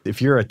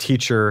if you're a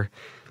teacher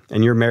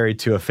and you're married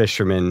to a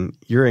fisherman,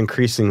 you're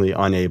increasingly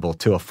unable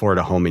to afford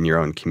a home in your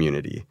own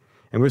community.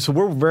 And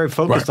we're very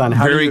focused on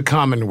how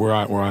common where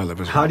I live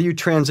as well. How do you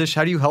transition?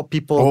 How do you help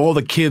people? All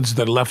the kids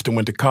that left and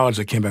went to college,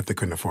 that came back, they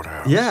couldn't afford a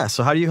house. Yeah,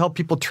 so how do you help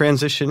people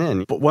transition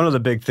in? But one of the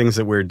big things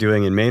that we're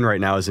doing in Maine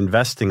right now is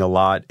investing a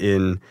lot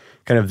in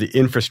kind of the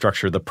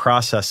infrastructure, the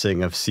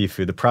processing of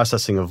seafood, the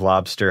processing of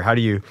lobster. How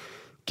do you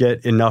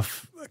get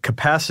enough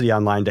capacity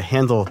online to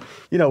handle,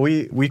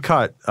 we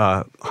caught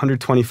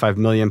 125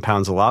 million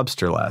pounds of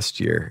lobster last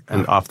year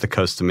and off the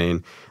coast of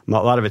Maine. A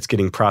lot of it's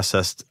getting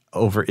processed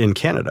over in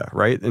Canada,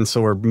 right? And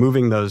so we're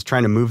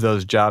trying to move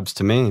those jobs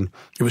to Maine.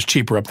 It was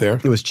cheaper up there.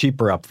 It was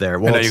cheaper up there.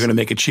 Well, and now you're going to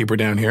make it cheaper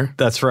down here?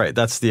 That's right.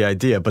 That's the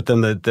idea. But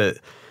then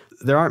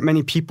there aren't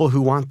many people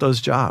who want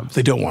those jobs.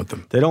 They don't want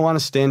them. They don't want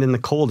to stand in the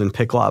cold and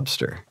pick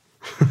lobster.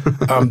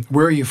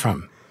 Where are you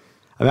from?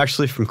 I'm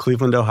actually from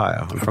Cleveland,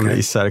 Ohio. I'm from the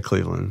east side of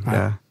Cleveland.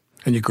 Yeah.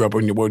 And you grew up,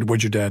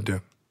 what'd your dad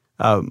do?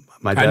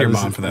 My dad and your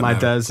mom, for that matter. My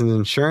dad's in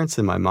insurance,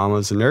 and my mom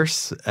was a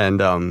nurse.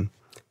 And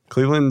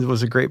Cleveland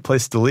was a great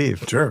place to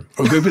leave. Sure.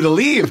 A good place to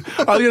leave.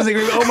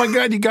 Oh, my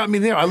God, you got me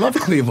there. I love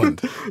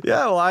Cleveland.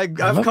 Yeah, well, I've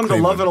come to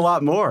love it a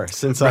lot more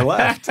since I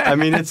left. I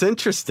mean, it's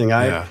interesting.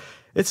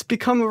 It's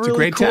become a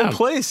really cool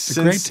place. It's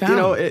a great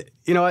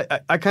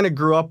town. I kind of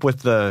grew up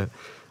with the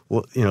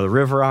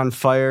river on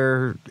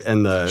fire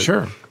and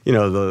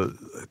the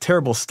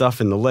terrible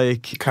stuff in the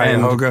lake.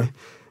 Cuyahoga.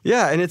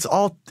 And it's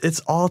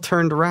all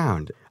turned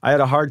around. I had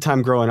a hard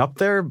time growing up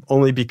there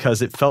only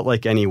because it felt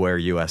like anywhere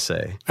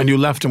USA. And you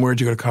left, and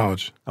where'd you go to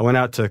college? I went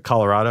out to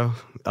Colorado.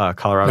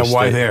 Colorado State. Now,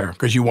 why there?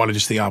 Because you wanted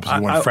just the opposite.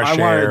 You wanted fresh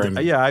air.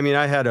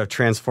 I had a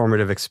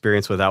transformative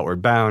experience with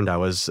Outward Bound. I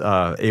was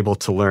able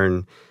to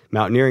learn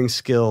mountaineering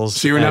skills.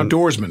 So you're an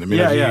outdoorsman. I mean,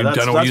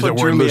 that's what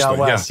drew me out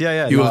west.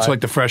 You like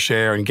the fresh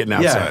air and getting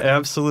outside. Yeah,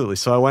 absolutely.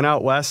 So I went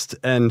out west,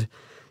 and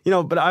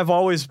but I've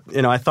always,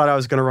 I thought I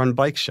was going to run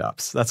bike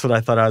shops. That's what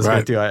I thought I was going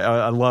to do.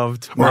 I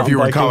loved. Or if you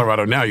were in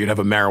Colorado now, you'd have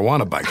a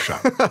marijuana bike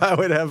shop. I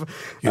would have.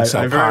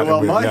 I very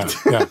well might.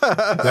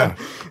 Yeah.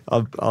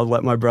 I'll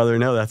let my brother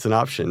know that's an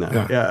option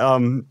now. Yeah.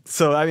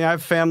 So I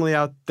have family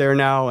out there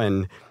now,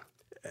 and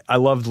I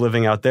loved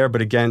living out there.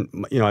 But again,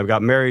 I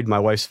got married. My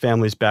wife's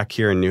family's back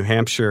here in New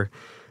Hampshire,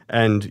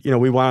 and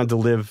we wanted to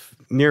live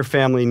near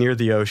family, near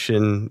the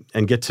ocean,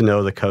 and get to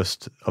know the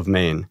coast of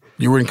Maine.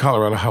 You were in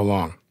Colorado how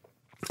long?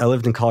 I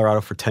lived in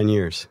Colorado for 10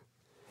 years.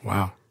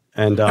 Wow.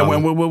 And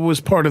what was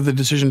part of the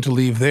decision to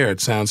leave there? It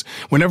sounds,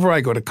 whenever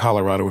I go to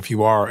Colorado, if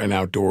you are an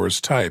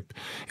outdoors type,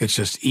 it's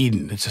just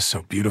Eden. It's just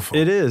so beautiful.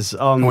 It is.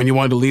 And when you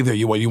wanted to leave there,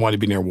 you wanted to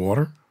be near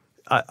water?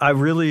 I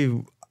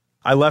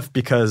left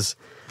because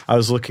I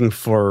was looking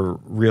for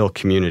real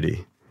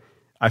community.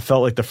 I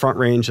felt like the Front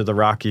Range of the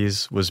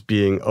Rockies was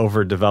being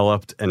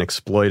overdeveloped and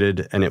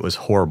exploited, and it was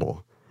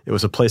horrible. It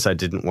was a place I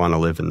didn't want to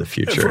live in the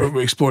future.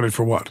 Exploited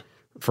for what?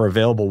 For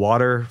available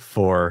water,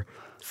 for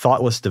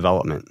thoughtless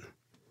development.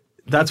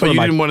 But you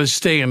didn't want to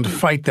stay and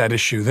fight that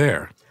issue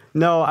there.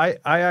 No, I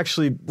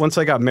actually, once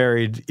I got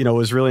married, it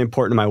was really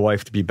important to my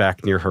wife to be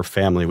back near her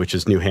family, which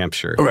is New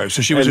Hampshire. All right,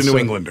 so she was a New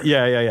Englander.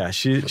 Yeah.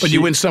 But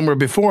you went somewhere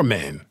before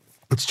Maine.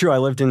 It's true. I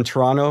lived in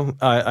Toronto.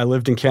 I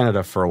lived in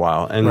Canada for a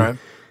while. And,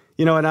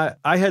 and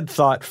I had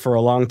thought for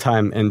a long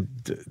time, and,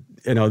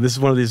 this is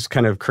one of these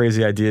kind of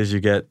crazy ideas you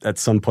get at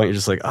some point. You're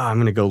just like, I'm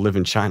going to go live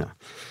in China.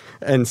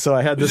 And so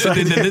I had this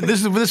idea.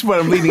 This is what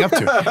I'm leading up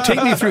to.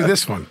 Take me through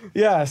this one.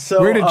 Yeah. So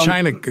where did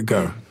China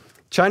go?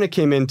 China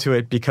came into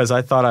it because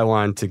I thought I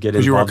wanted to get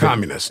involved. Because you were a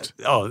communist.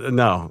 Oh,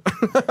 no.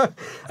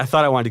 I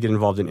thought I wanted to get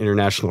involved in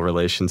international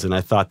relations, and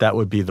I thought that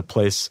would be the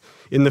place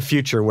in the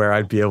future where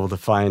I'd be able to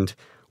find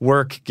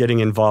work, getting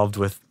involved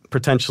with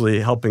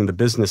potentially helping the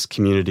business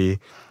community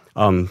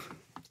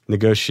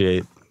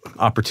negotiate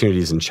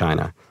opportunities in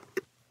China.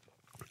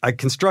 I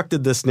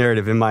constructed this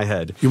narrative in my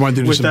head. You wanted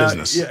to do some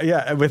business.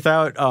 Yeah,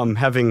 without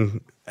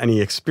having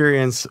any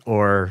experience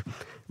or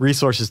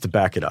resources to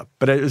back it up.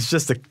 But it was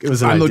just it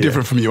was an I'm idea. no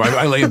different from you.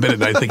 I lay in bed at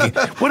night thinking,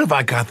 what have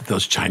I got that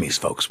those Chinese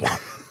folks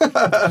want?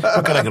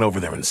 What can I get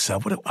over there and sell?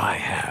 What do I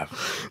have?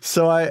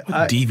 So what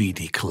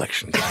DVD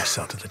collection can I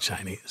sell to the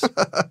Chinese?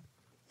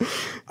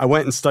 I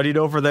went and studied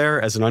over there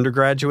as an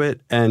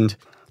undergraduate and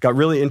got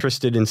really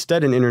interested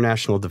instead in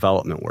international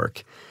development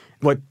work.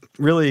 What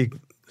really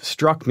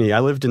struck me,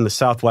 I lived in the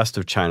southwest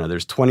of China.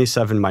 There's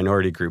 27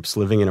 minority groups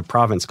living in a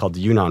province called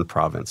the Yunnan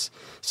province.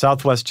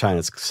 Southwest China,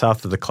 it's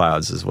south of the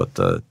clouds is what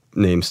the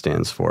name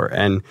stands for.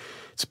 And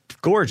it's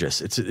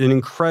gorgeous. It's an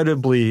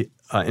incredibly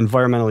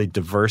environmentally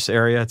diverse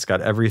area. It's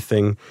got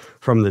everything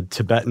from the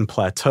Tibetan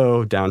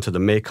Plateau down to the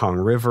Mekong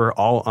River,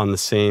 all in the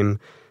same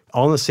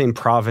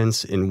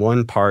province in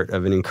one part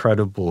of an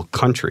incredible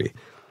country.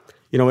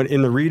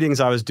 In the readings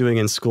I was doing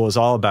in school is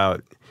all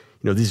about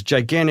these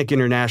gigantic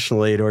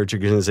international aid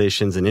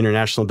organizations and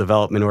international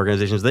development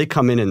organizations, they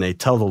come in and they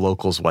tell the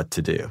locals what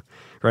to do,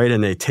 right?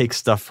 And they take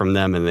stuff from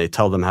them and they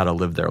tell them how to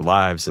live their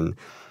lives. And,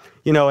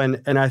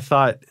 and I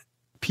thought,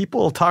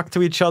 people talk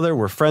to each other,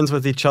 we're friends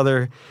with each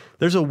other.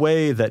 There's a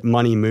way that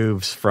money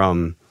moves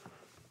from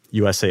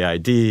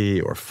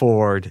USAID or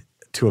Ford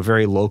to a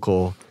very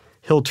local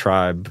hill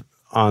tribe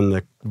on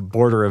the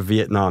border of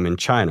Vietnam and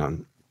China.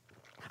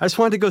 I just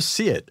wanted to go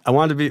see it. I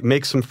wanted to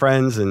make some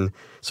friends, and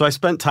so I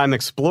spent time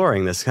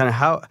exploring this. Kind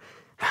of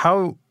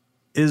how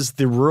is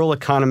the rural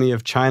economy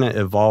of China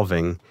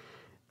evolving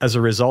as a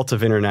result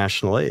of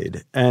international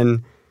aid?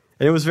 And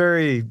it was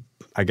very,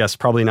 I guess,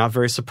 probably not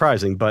very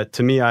surprising. But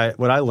to me,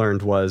 what I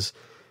learned was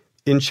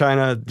in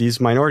China, these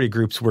minority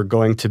groups were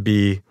going to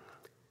be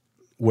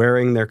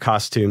wearing their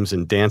costumes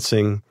and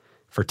dancing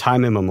for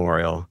time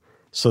immemorial,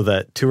 so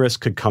that tourists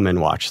could come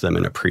and watch them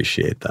and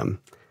appreciate them.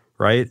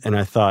 Right? And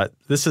I thought,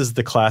 this is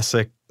the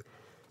classic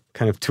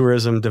kind of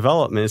tourism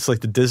development. It's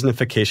like the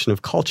Disneyfication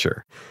of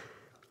culture.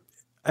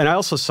 And I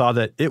also saw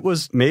that it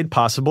was made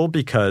possible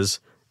because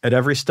at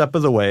every step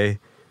of the way,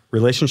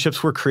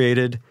 relationships were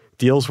created,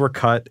 deals were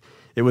cut.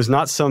 It was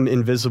not some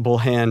invisible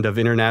hand of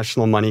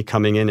international money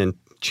coming in and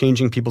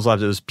changing people's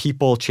lives. It was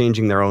people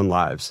changing their own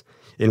lives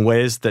in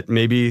ways that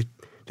maybe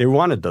they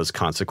wanted those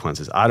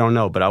consequences. I don't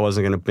know, but I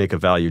wasn't going to make a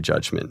value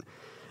judgment.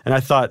 And I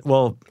thought,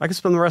 well, I could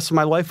spend the rest of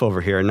my life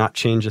over here and not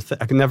change a thing.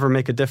 I could never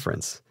make a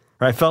difference.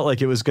 I felt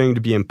like it was going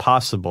to be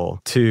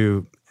impossible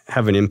to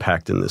have an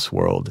impact in this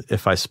world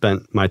if I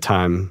spent my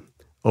time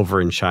over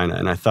in China.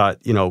 And I thought,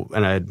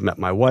 and I had met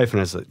my wife,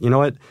 and I said, you know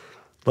what?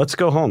 Let's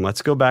go home.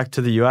 Let's go back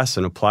to the U.S.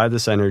 and apply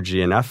this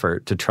energy and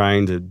effort to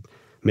trying to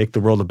make the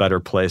world a better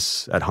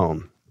place at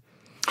home.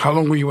 How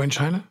long were you in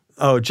China?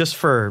 Oh, just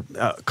for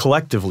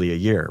collectively a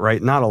year,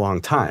 right? Not a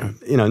long time.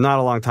 Not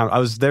a long time. I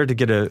was there to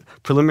get a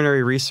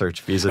preliminary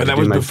research visa. And that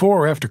was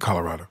before or after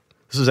Colorado?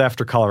 This was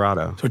after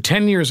Colorado. So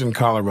 10 years in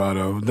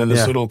Colorado, then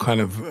this little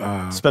kind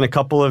of spent a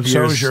couple of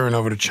years sojourn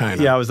over to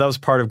China. Yeah, that was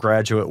part of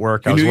graduate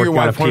work. You I was knew your working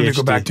on a wife wanted to PhD.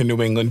 go back to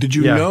New England. Did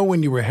you know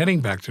when you were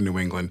heading back to New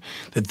England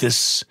that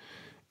this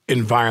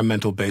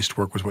environmental-based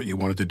work was what you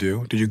wanted to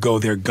do? Did you go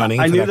there gunning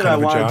for that kind of a job? I knew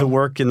that I wanted to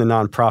work in the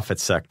nonprofit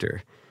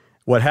sector.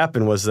 What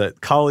happened was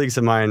that colleagues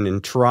of mine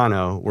in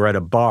Toronto were at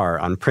a bar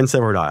on Prince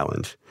Edward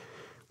Island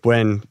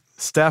when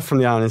staff from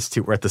the Island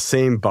Institute were at the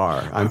same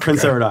bar on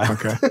Prince Edward Island.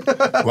 Okay.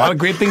 A lot of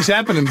great things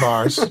happen in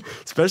bars.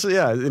 Especially,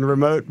 in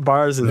remote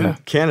bars in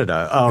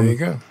Canada. There you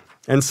go.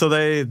 And so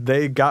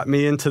they got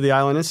me into the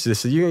Island Institute. They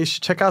said, you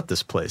should check out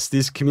this place.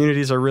 These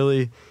communities are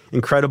really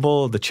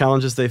incredible. The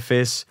challenges they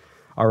face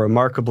are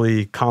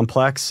remarkably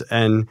complex.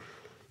 And,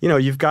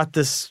 you've got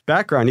this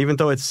background, even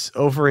though it's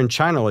over in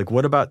China. Like,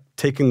 what about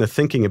taking the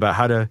thinking about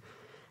how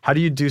do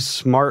you do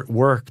smart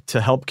work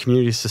to help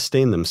communities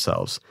sustain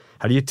themselves?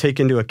 How do you take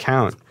into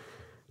account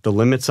the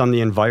limits on the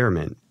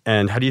environment?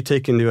 And how do you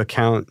take into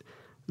account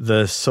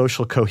the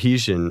social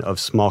cohesion of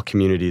small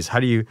communities? How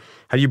do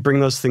you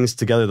bring those things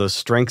together, those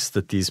strengths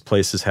that these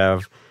places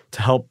have,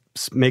 to help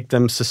make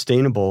them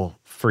sustainable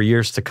for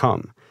years to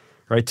come?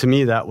 Right? To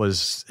me, that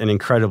was an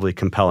incredibly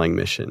compelling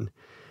mission.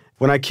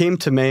 When I came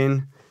to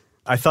Maine,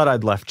 I thought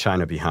I'd left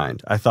China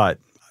behind. I thought,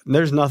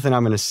 there's nothing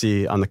I'm going to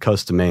see on the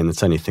coast of Maine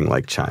that's anything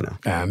like China.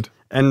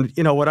 And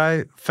what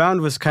I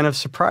found was kind of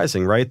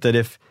surprising, right? That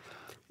if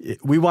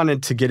we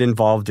wanted to get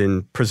involved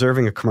in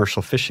preserving a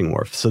commercial fishing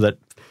wharf so that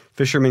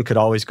fishermen could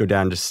always go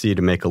down to sea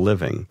to make a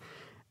living.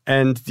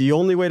 And the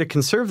only way to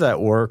conserve that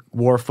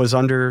wharf was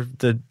under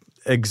the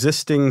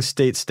existing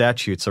state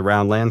statutes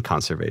around land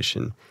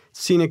conservation.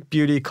 Scenic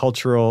beauty,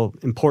 cultural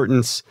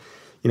importance,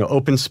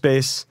 open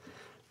space.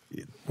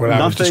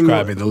 I was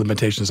describing, the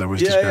limitations I was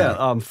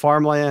describing.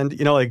 Farmland,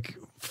 like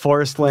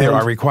forest land. There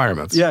are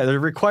requirements. Yeah, there are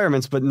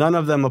requirements, but none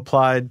of them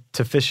applied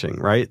to fishing,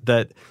 right?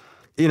 That,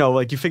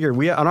 you figure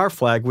on our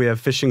flag, we have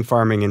fishing,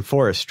 farming, and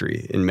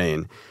forestry in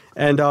Maine.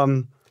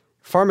 And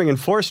farming and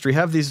forestry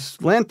have these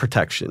land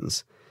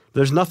protections.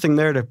 There's nothing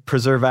there to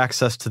preserve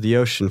access to the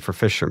ocean for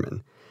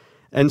fishermen.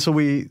 And so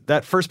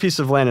that first piece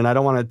of land, and I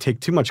don't want to take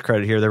too much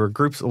credit here, there were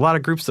a lot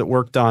of groups that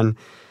worked on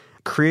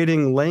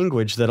creating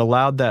language that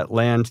allowed that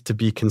land to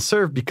be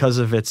conserved because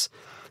of its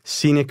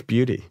scenic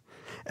beauty.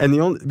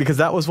 And because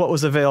that was what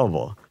was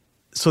available.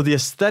 So the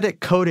aesthetic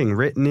coding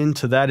written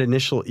into that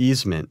initial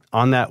easement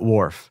on that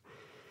wharf,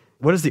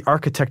 what does the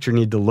architecture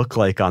need to look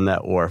like on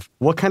that wharf?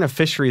 What kind of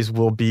fisheries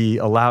will be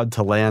allowed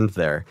to land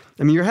there?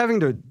 I mean, you're having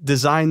to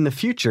design the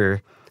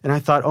future. And I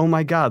thought, oh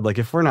my God,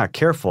 if we're not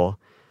careful,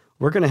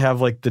 we're going to have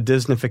the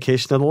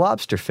Disneyfication of the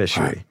lobster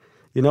fishery. Right.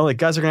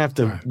 Guys are going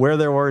to have to wear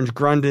their orange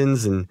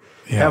Grundens and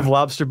have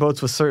lobster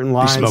boats with certain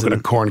lines. Be smoking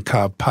a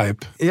corncob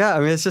pipe. Yeah, I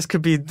mean, it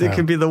could be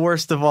the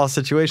worst of all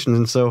situations.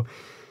 And so,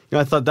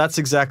 I thought that's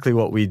exactly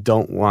what we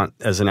don't want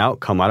as an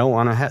outcome. I don't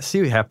want to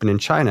see what happened in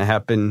China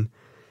happen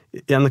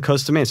on the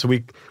coast of Maine. So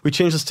we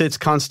changed the state's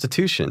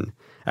constitution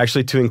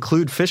actually to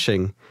include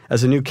fishing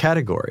as a new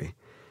category.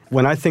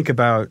 When I think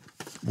about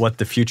what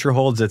the future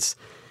holds, it's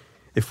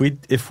if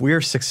we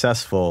are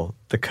successful,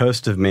 the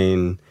coast of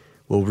Maine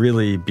will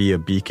really be a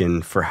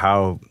beacon for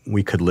how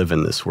we could live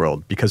in this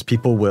world, because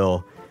people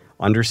will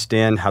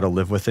understand how to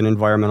live within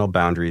environmental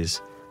boundaries.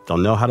 They'll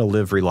know how to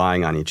live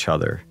relying on each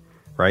other,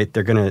 right?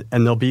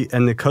 And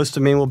the coast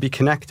of Maine will be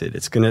connected.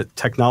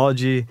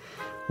 Technology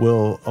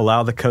will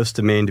allow the coast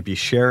of Maine to be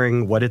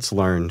sharing what it's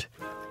learned.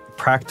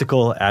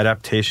 Practical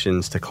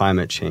adaptations to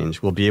climate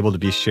change will be able to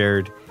be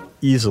shared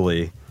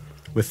easily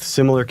with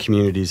similar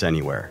communities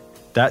anywhere.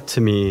 That,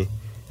 to me,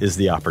 is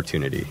the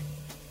opportunity.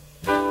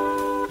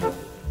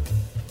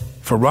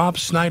 For Rob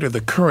Snyder, the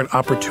current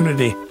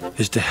opportunity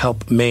is to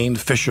help Maine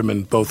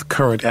fishermen, both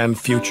current and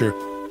future,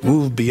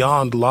 move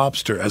beyond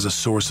lobster as a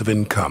source of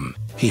income.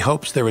 He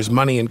hopes there is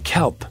money in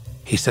kelp.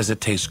 He says it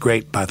tastes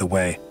great, by the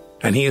way.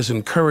 And he is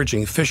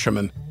encouraging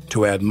fishermen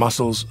to add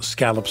mussels,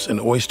 scallops,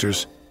 and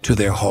oysters to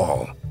their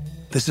haul.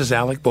 This is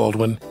Alec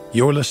Baldwin.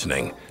 You're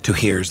listening to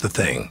Here's the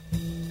Thing.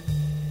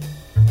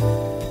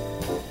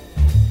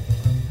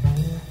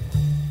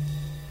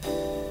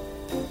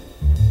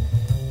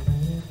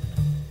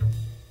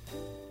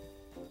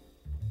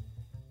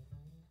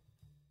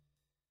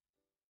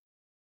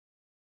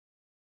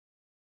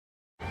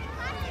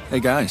 Hey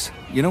guys,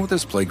 you know what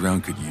this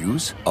playground could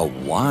use? A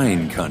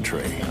wine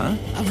country, huh?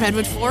 A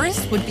redwood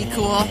forest would be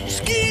cool.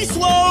 Ski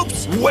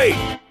slopes!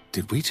 Wait!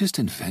 Did we just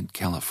invent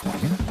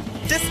California?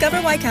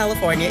 Discover why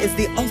California is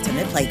the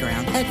ultimate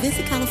playground at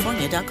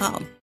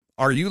visitcalifornia.com.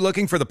 Are you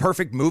looking for the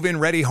perfect move-in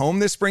ready home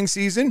this spring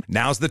season?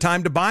 Now's the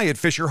time to buy at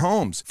Fisher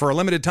Homes. For a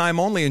limited time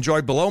only,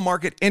 enjoy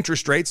below-market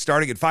interest rates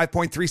starting at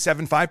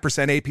 5.375%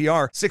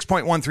 APR,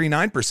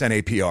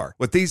 6.139% APR.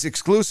 With these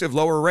exclusive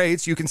lower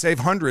rates, you can save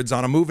hundreds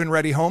on a move-in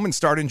ready home and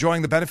start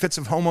enjoying the benefits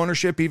of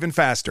homeownership even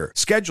faster.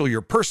 Schedule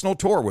your personal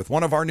tour with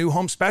one of our new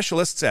home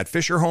specialists at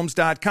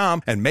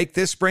FisherHomes.com and make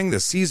this spring the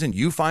season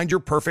you find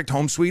your perfect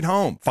home sweet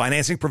home.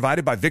 Financing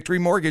provided by Victory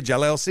Mortgage,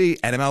 LLC,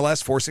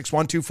 NMLS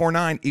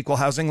 461249, Equal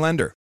Housing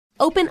Lender.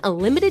 Open a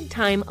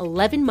limited-time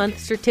 11-month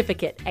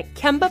certificate at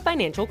Kemba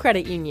Financial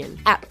Credit Union.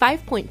 At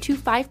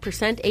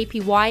 5.25%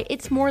 APY,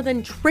 it's more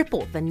than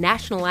triple the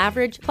national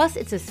average, plus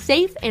it's a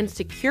safe and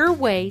secure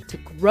way to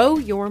grow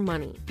your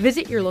money.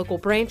 Visit your local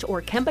branch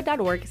or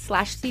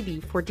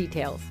kemba.org/cb for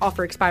details.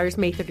 Offer expires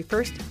May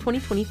 31st,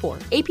 2024.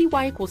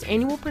 APY equals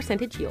annual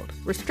percentage yield.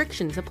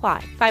 Restrictions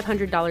apply.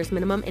 $500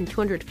 minimum and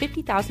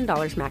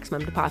 $250,000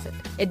 maximum deposit.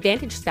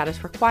 Advantage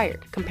status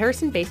required.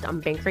 Comparison based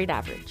on bank rate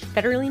average.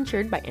 Federally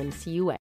insured by NCUA.